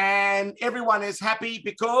 and everyone is happy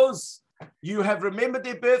because you have remembered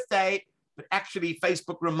their birthday, but actually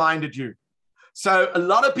Facebook reminded you. So a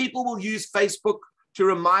lot of people will use Facebook to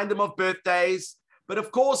remind them of birthdays, but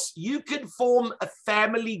of course you can form a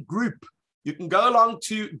family group. You can go along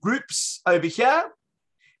to groups over here,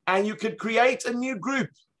 and you could create a new group.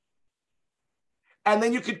 And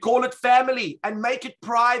then you could call it family and make it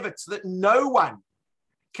private so that no one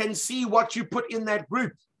can see what you put in that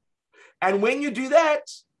group. And when you do that,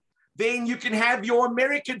 then you can have your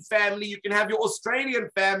American family, you can have your Australian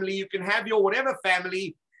family, you can have your whatever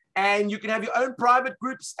family, and you can have your own private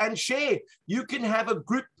groups and share. You can have a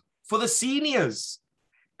group for the seniors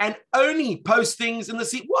and only post things in the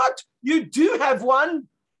What? You do have one?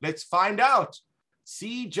 Let's find out.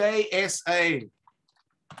 CJSA.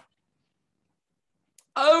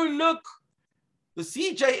 Oh, look, the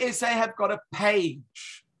CJSA have got a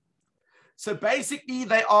page. So basically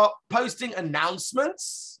they are posting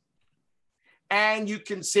announcements, and you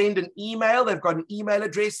can send an email. They've got an email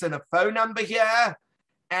address and a phone number here,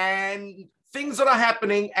 and things that are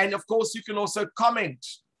happening. And of course, you can also comment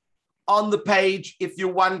on the page if you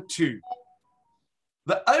want to.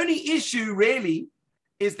 The only issue really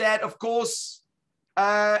is that, of course,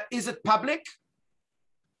 is it public?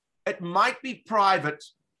 It might be private.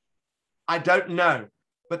 I don't know.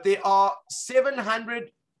 But there are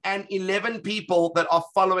 711 people that are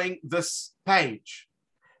following this page.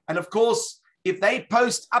 And of course, if they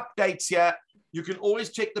post updates here, you can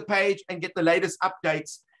always check the page and get the latest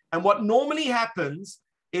updates. And what normally happens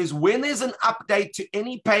is when there's an update to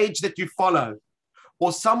any page that you follow,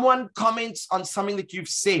 or someone comments on something that you've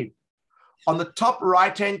said, on the top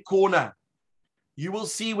right-hand corner, you will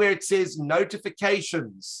see where it says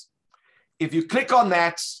notifications. If you click on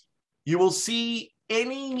that, you will see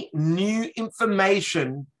any new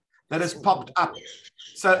information that has popped up.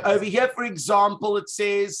 So over here, for example, it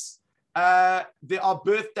says there are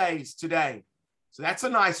birthdays today. So that's a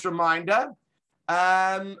nice reminder.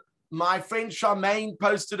 My friend Sherman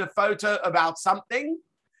posted a photo about something.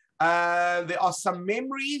 There are some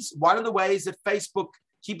memories. One of the ways that Facebook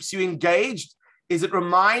keeps you engaged is it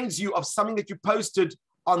reminds you of something that you posted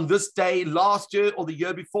on this day last year or the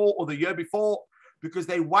year before or the year before, because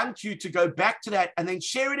they want you to go back to that and then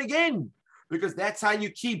share it again, because that's how you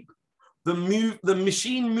keep the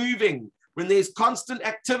machine moving. When there's constant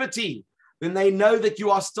activity, then they know that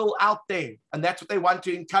you are still out there, and that's what they want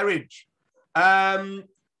to encourage. And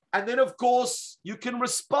then, of course, you can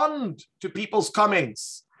respond to people's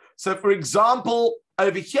comments. So, for example,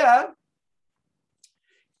 over here,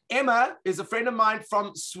 Emma is a friend of mine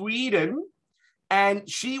from Sweden, and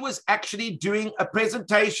she was actually doing a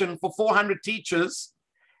presentation for 400 teachers,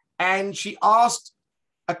 and she asked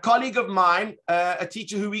a colleague of mine, a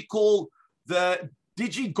teacher who we call the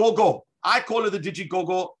Digigogo. I call her the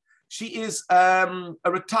Digigogo. She is a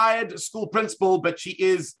retired school principal, but she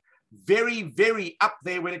is very, very up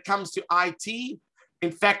there when it comes to IT.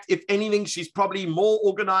 In fact, if anything, she's probably more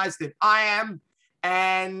organized than I am.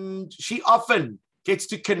 And she often gets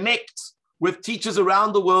to connect with teachers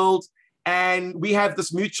around the world. And we have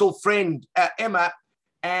this mutual friend, Emma,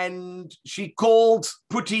 and she called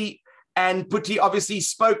Putti, and Putti obviously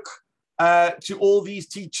spoke to all these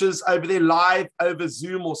teachers over there live over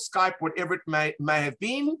Zoom or Skype, whatever it may have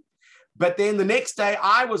been. But then the next day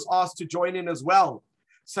I was asked to join in as well.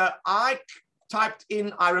 So I typed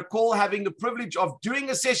in, I recall having the privilege of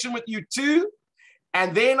doing a session with you too.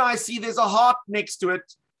 And then I see there's a heart next to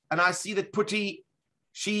it. And I see that Putti,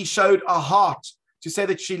 she showed a heart to say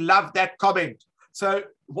that she loved that comment. So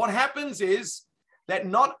what happens is that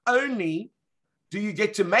not only do you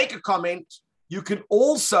get to make a comment, you can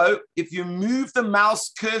also, if you move the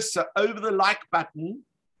mouse cursor over the like button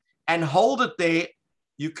and hold it there,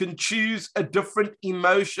 you can choose a different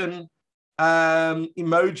emoji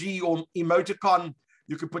or emoticon.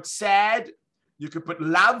 You could put sad, you could put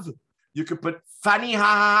love, you could put funny, ha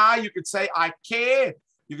ha ha, you could say I care,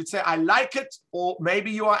 you could say I like it, or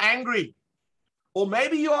maybe you are angry, or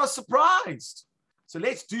maybe you are surprised. So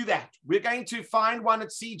let's do that. We're going to find one at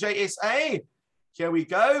CJSA. Here we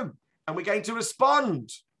go. And we're going to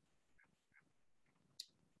respond.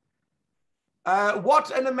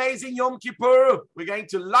 What an amazing Yom Kippur. We're going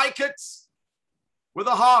to like it with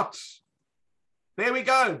a heart. There we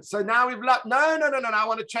go. So now we've loved. No. I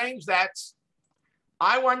want to change that.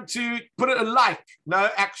 I want to put it a like. No,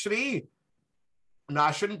 actually. No,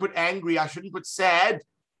 I shouldn't put angry. I shouldn't put sad.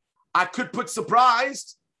 I could put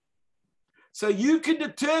surprised. So you can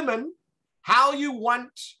determine how you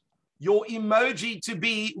want your emoji to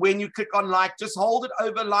be when you click on like. Just hold it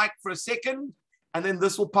over like for a second, and then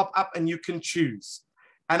this will pop up and you can choose.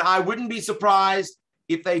 And I wouldn't be surprised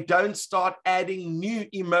if they don't start adding new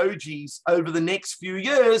emojis over the next few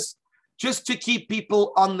years, just to keep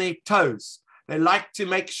people on their toes. They like to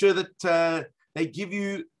make sure that they give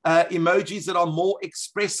you emojis that are more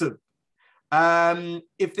expressive.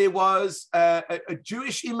 If there was a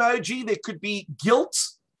Jewish emoji, there could be guilt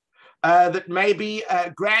that maybe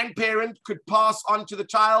a grandparent could pass on to the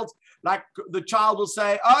child. Like the child will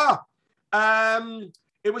say,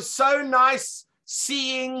 it was so nice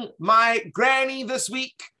seeing my granny this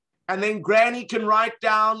week. And then granny can write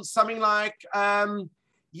down something like,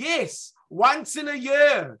 yes, once in a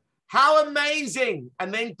year. How amazing.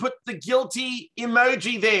 And then put the guilty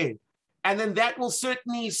emoji there. And then that will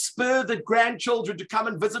certainly spur the grandchildren to come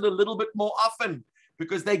and visit a little bit more often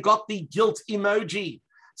because they got the guilt emoji.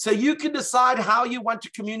 So you can decide how you want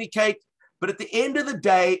to communicate. But at the end of the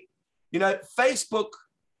day, you know, Facebook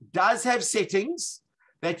does have settings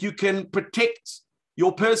that you can protect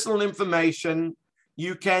your personal information.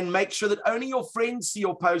 You can make sure that only your friends see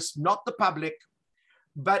your posts, not the public.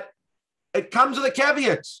 But it comes with a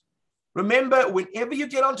caveat. Remember, whenever you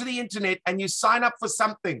get onto the internet and you sign up for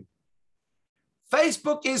something,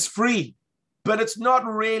 Facebook is free, but it's not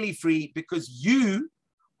really free because you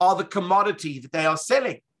are the commodity that they are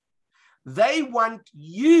selling. They want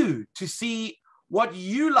you to see what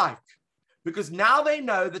you like, because now they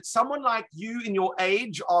know that someone like you in your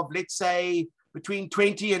age of, let's say, between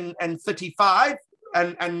 20 and 35,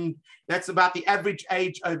 and that's about the average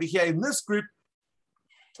age over here in this group.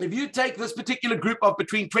 If you take this particular group of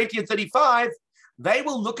between 20 and 35, they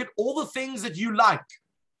will look at all the things that you like,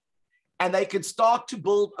 and they can start to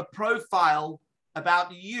build a profile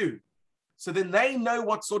about you. So then they know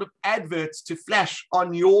what sort of adverts to flash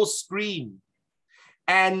on your screen.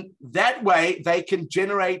 And that way they can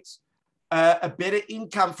generate a better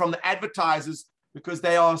income from the advertisers, because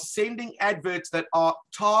they are sending adverts that are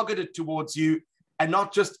targeted towards you and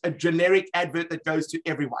not just a generic advert that goes to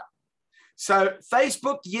everyone. So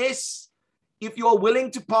Facebook, yes, if you're willing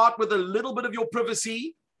to part with a little bit of your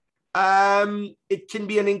privacy, it can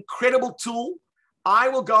be an incredible tool. I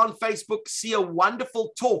will go on Facebook, see a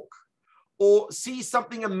wonderful talk or see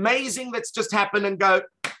something amazing that's just happened and go,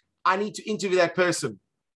 I need to interview that person.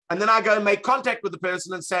 And then I go and make contact with the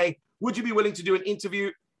person and say, would you be willing to do an interview?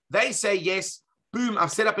 They say yes. Boom,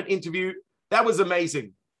 I've set up an interview. That was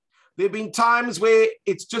amazing. There have been times where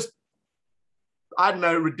it's just, I don't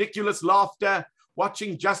know, ridiculous laughter,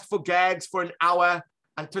 watching just for gags for an hour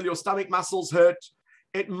until your stomach muscles hurt.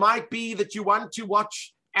 It might be that you want to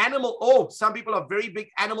watch some people are very big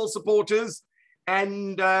animal supporters.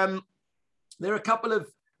 And there are a couple of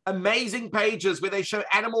amazing pages where they show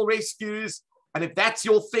animal rescues. And if that's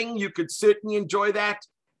your thing, you could certainly enjoy that.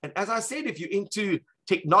 And as I said, if you're into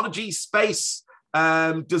technology, space,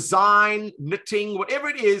 design, knitting, whatever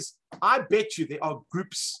it is, I bet you there are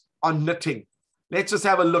groups on knitting. Let's just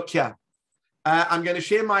have a look here. I'm going to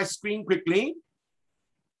share my screen quickly.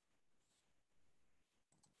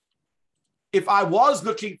 If I was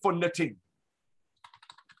looking for knitting,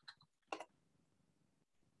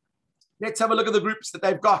 let's have a look at the groups that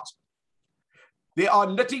they've got. There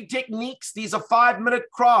are knitting techniques. These are 5-minute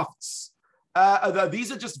crafts.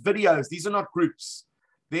 These are just videos. These are not groups.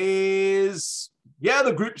 There's,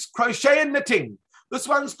 the groups, crochet and knitting. This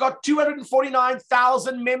one's got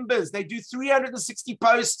 249,000 members. They do 360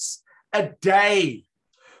 posts a day.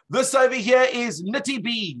 This over here is Knitty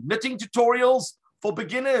Bee, knitting tutorials for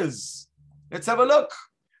beginners. Let's have a look.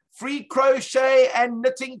 Free crochet and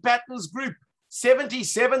knitting patterns group,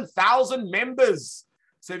 77,000 members.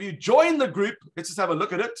 So if you join the group, let's just have a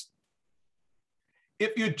look at it.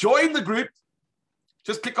 If you join the group,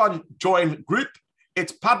 just click on join group.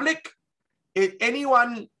 It's public.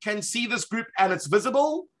 Anyone can see this group and it's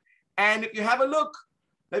visible. And if you have a look,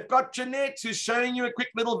 they've got Jeanette who's showing you a quick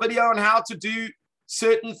little video on how to do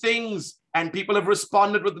certain things. And people have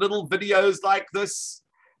responded with little videos like this.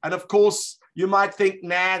 And of course, you might think,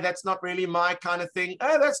 nah, that's not really my kind of thing.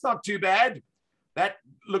 Oh, that's not too bad. That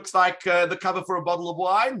looks like the cover for a bottle of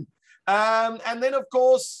wine. And then, of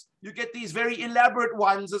course, you get these very elaborate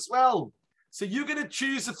ones as well. So you're going to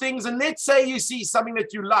choose the things. And let's say you see something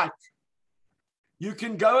that you like. You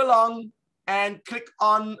can go along and click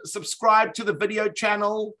on subscribe to the video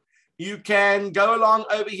channel. You can go along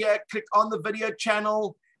over here, click on the video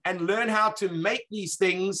channel and learn how to make these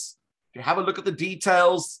things. You have a look at the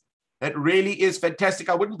details. That really is fantastic.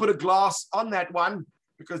 I wouldn't put a glass on that one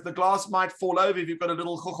because the glass might fall over if you've got a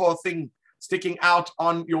little thing sticking out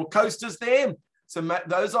on your coasters there. So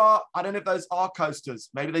those are, I don't know if those are coasters.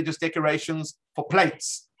 Maybe they're just decorations for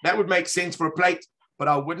plates. That would make sense for a plate, but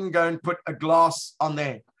I wouldn't go and put a glass on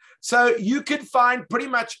there. So you can find pretty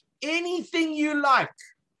much anything you like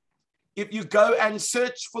if you go and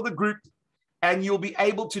search for the group, and you'll be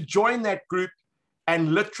able to join that group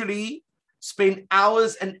and literally spend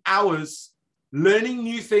hours and hours learning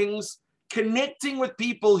new things, connecting with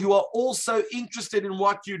people who are also interested in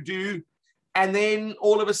what you do. And then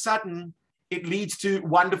all of a sudden, it leads to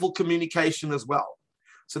wonderful communication as well.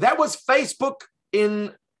 So that was Facebook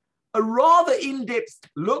in a rather in-depth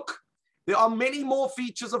look. There are many more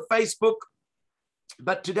features of Facebook,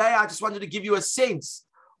 but today I just wanted to give you a sense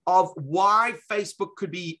of why Facebook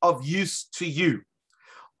could be of use to you.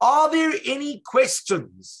 Are there any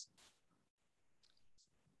questions?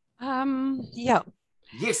 Yeah.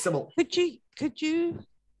 Yes, Sybil. Could you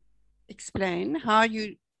explain how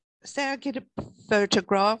you say I get a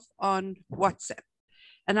photograph on WhatsApp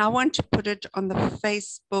and I want to put it on the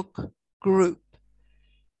Facebook group?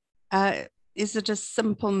 Is it a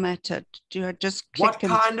simple method? Do I just click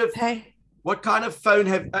pay? What kind of phone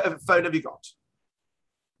have you got?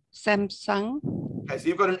 Samsung. Okay, so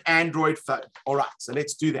you've got an Android phone. All right, so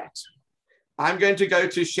let's do that. I'm going to go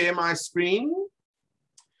to share my screen.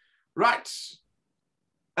 Right.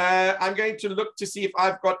 I'm going to look to see if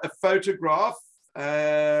I've got a photograph.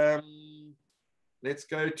 Let's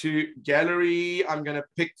go to gallery. I'm going to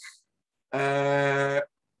pick.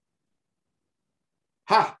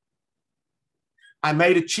 I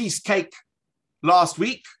made a cheesecake last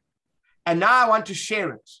week, and now I want to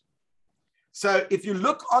share it. So if you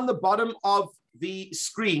look on the bottom of the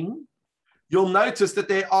screen, you'll notice that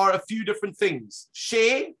there are a few different things: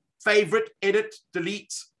 share, favorite, edit,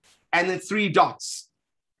 delete, and then 3 dots.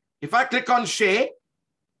 If I click on share,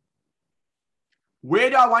 Where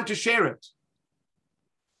do I want to share it?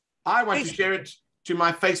 I want to share it to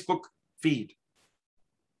my Facebook feed.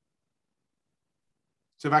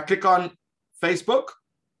 So if I click on Facebook,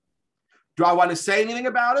 do I want to say anything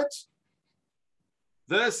about it?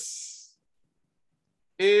 This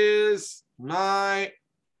is my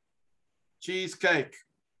cheesecake.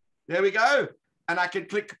 There we go. And I can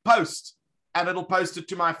click post and it'll post it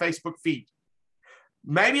to my Facebook feed.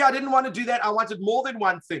 Maybe I didn't want to do that. I wanted more than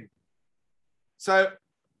one thing. So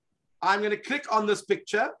I'm going to click on this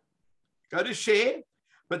picture, go to share,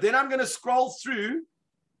 but then I'm going to scroll through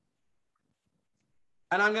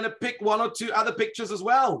and I'm going to pick one or two other pictures as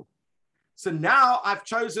well. So now I've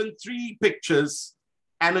chosen 3 pictures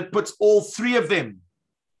and it puts all 3 of them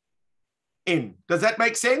in. Does that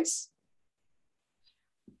make sense?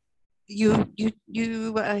 You hit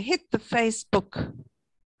the Facebook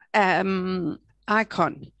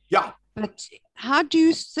icon. Yeah. But how do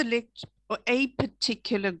you select a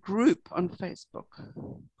particular group on Facebook?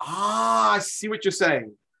 Ah, I see what you're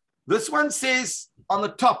saying. This one says on the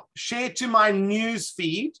top, share to my news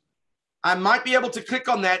feed. I might be able to click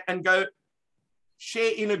on that and go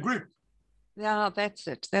share in a group. Yeah, that's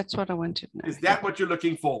it. That's what I wanted to know. Is that what you're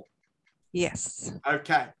looking for? Yes.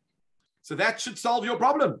 Okay. So that should solve your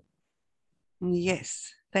problem.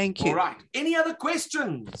 Yes. Thank you. All right. Any other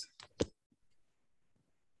questions?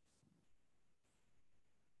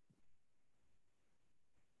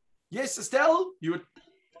 Yes, Estelle, you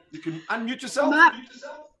can unmute yourself.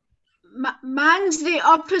 Mine's the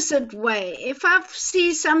opposite way. If I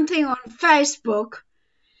see something on Facebook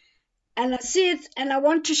and I see it and I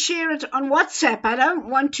want to share it on WhatsApp, I don't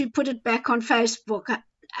want to put it back on Facebook.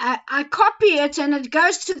 I copy it and it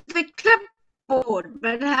goes to the clipboard.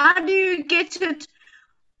 But how do you get it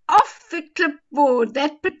off the clipboard,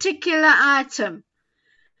 that particular item?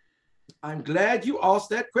 I'm glad you asked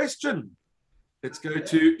that question. Let's go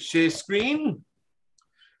to share screen.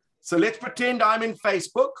 So let's pretend I'm in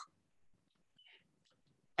Facebook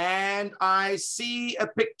and I see a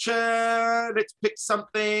picture. Let's pick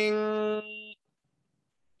something.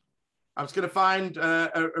 I'm just going to find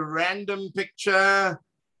a random picture.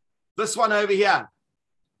 This one over here.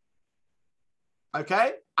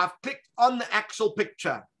 Okay, I've clicked on the actual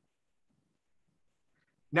picture.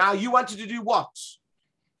 Now you wanted to do what?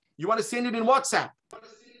 You want to send it in WhatsApp?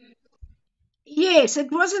 Yes, it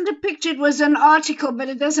wasn't a picture, it was an article, but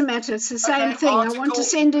it doesn't matter. It's the same thing. Article. I want to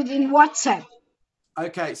send it in WhatsApp.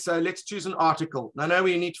 Okay, so let's choose an article. Now,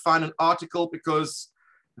 we need to find an article because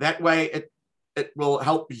that way it will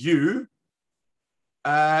help you.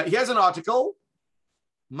 Here's an article.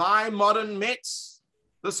 My Modern Mets.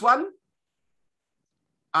 This one.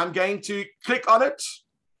 I'm going to click on it.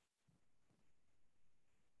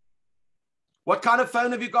 What kind of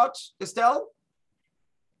phone have you got, Estelle?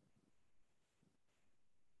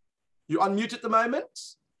 You unmute at the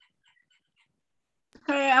moment?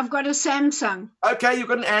 Okay, I've got a Samsung. Okay, you've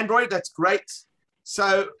got an Android. That's great.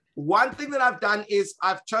 So one thing that I've done is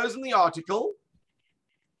I've chosen the article.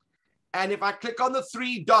 And if I click on the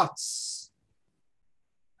 3 dots,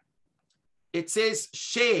 it says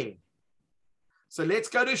share. So let's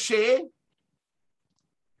go to share.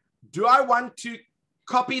 Do I want to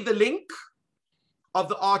copy the link of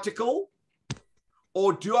the article?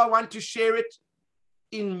 Or do I want to share it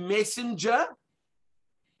in Messenger,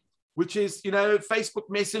 which is, Facebook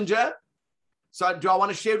Messenger? So do I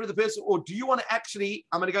want to share it with the person, or do you want to actually,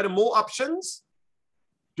 I'm going to go to more options.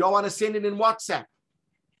 Do I want to send it in WhatsApp?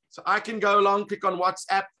 So I can go along, click on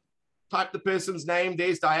WhatsApp, type the person's name.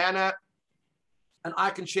 There's Diana. And I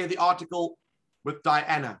can share the article with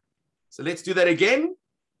Diana. So let's do that again.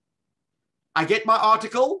 I get my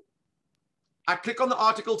article. I click on the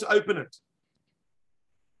article to open it.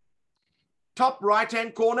 Top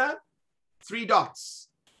right-hand corner, 3 dots.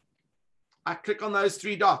 I click on those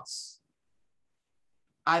 3 dots.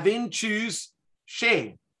 I then choose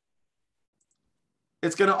share.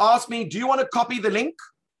 It's going to ask me, do you want to copy the link?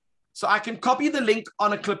 So I can copy the link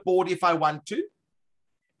on a clipboard if I want to.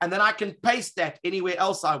 And then I can paste that anywhere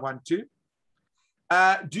else I want to.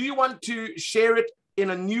 Do you want to share it in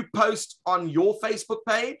a new post on your Facebook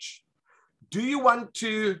page? Do you want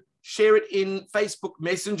to share it in Facebook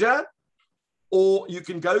Messenger? Or you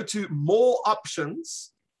can go to more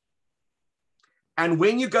options. And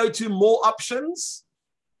when you go to more options,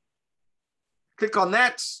 click on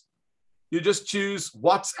that. You just choose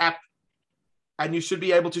WhatsApp and you should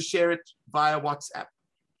be able to share it via WhatsApp.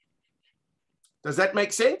 Does that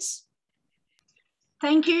make sense?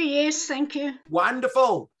 Thank you. Yes, thank you.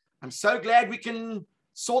 Wonderful. I'm so glad we can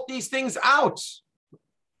sort these things out.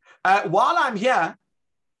 While I'm here,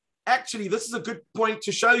 actually, this is a good point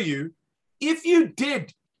to show you. if you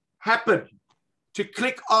did happen to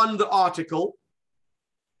click on the article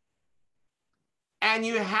and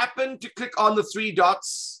you happen to click on the three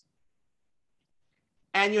dots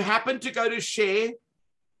and you happen to go to share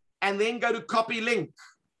and then go to copy link,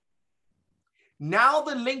 now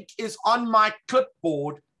the link is on my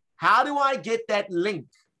clipboard. How do I get that link?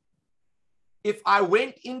 If I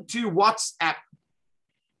went into WhatsApp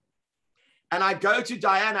and I go to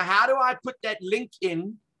Diana, how do I put that link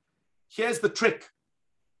in? Here's the trick.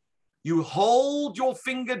 You hold your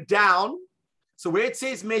finger down. So where it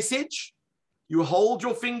says message, you hold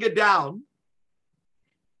your finger down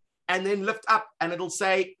and then lift up and it'll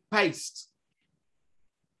say paste.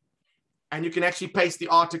 And you can actually paste the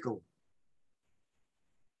article.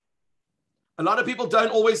 A lot of people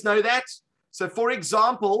don't always know that. So for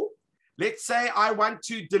example, let's say I want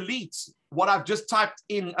to delete what I've just typed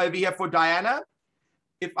in over here for Diana.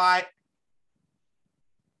 If I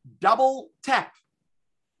double tap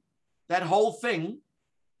that whole thing,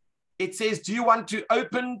 it says, do you want to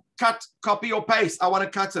open, cut, copy, or paste? I want to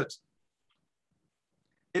cut it.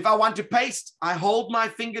 If I want to paste, I hold my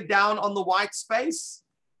finger down on the white space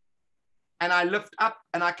and I lift up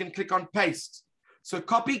and I can click on paste. So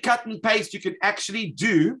copy, cut, and paste you can actually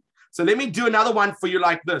do. So let me do another one for you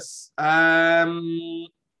like this.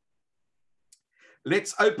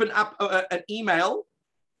 Let's open up an email.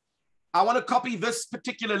 I want to copy this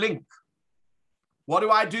particular link.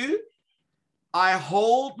 What do? I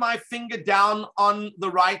hold my finger down on the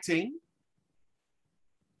writing,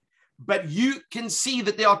 but you can see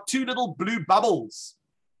that there are two little blue bubbles.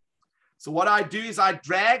 So what I do is I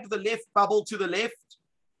drag the left bubble to the left.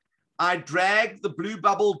 I drag the blue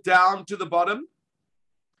bubble down to the bottom.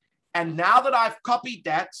 And now that I've copied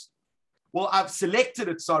that, well, I've selected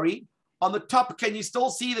it, sorry. On the top, can you still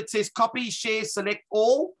see that says copy, share, select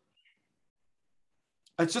all?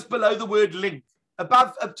 It's just below the word link.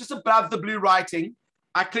 Above, just above the blue writing,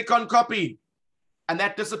 I click on copy and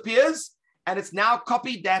that disappears. And it's now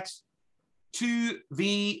copied that to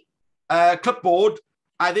the clipboard.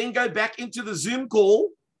 I then go back into the Zoom call.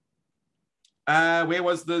 Where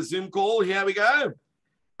was the Zoom call? Here we go.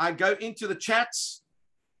 I go into the chats.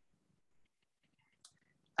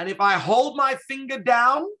 And if I hold my finger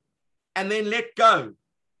down and then let go,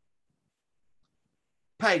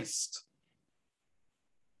 paste.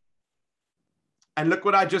 And look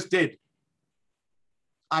what I just did.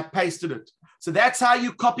 I pasted it. So that's how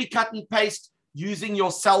you copy, cut, and paste using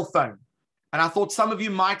your cell phone. And I thought some of you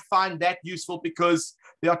might find that useful because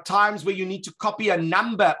there are times where you need to copy a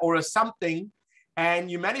number or a something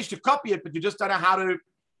and you manage to copy it, but you just don't know how to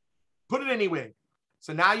put it anywhere.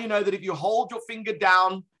 So now you know that if you hold your finger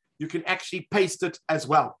down, you can actually paste it as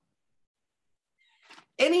well.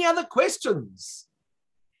 Any other questions?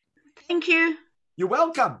 Thank you. You're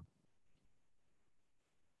welcome.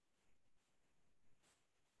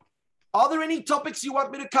 Are there any topics you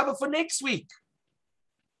want me to cover for next week?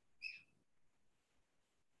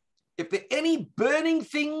 If there are any burning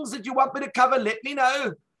things that you want me to cover, let me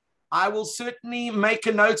know. I will certainly make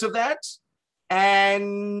a note of that.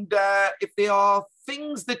 And if there are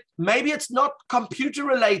things that maybe it's not computer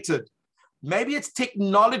related, maybe it's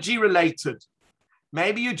technology related,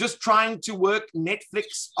 maybe you're just trying to work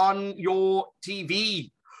Netflix on your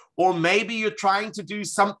TV, or maybe you're trying to do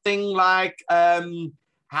something like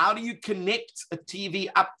how do you connect a TV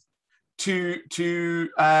up to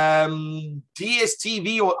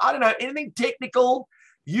DSTV, or I don't know, anything technical,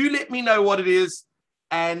 you let me know what it is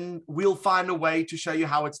and we'll find a way to show you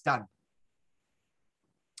how it's done.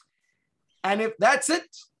 And if that's it,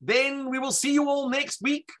 then we will see you all next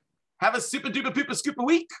week. Have a super duper pooper scooper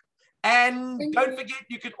week. And don't forget,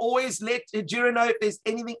 you can always let Jira know if there's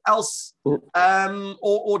anything else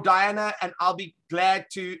or Diana, and I'll be glad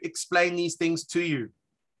to explain these things to you.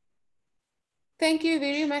 Thank you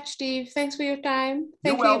very much, Steve. Thanks for your time.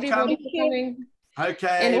 Thank You're you, welcome. everybody, for coming.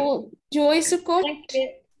 Okay. And all, joy Sukkot. Thank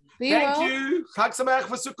you. Be Thank well. you. Chag Sameach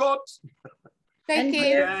for Sukkot. Take And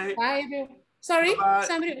care. Okay. Bye, everyone. Sorry,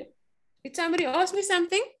 Bye-bye. did somebody ask me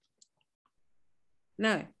something?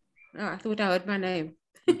 No. Oh, I thought I heard my name.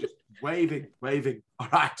 Just waving. All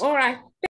right. All right.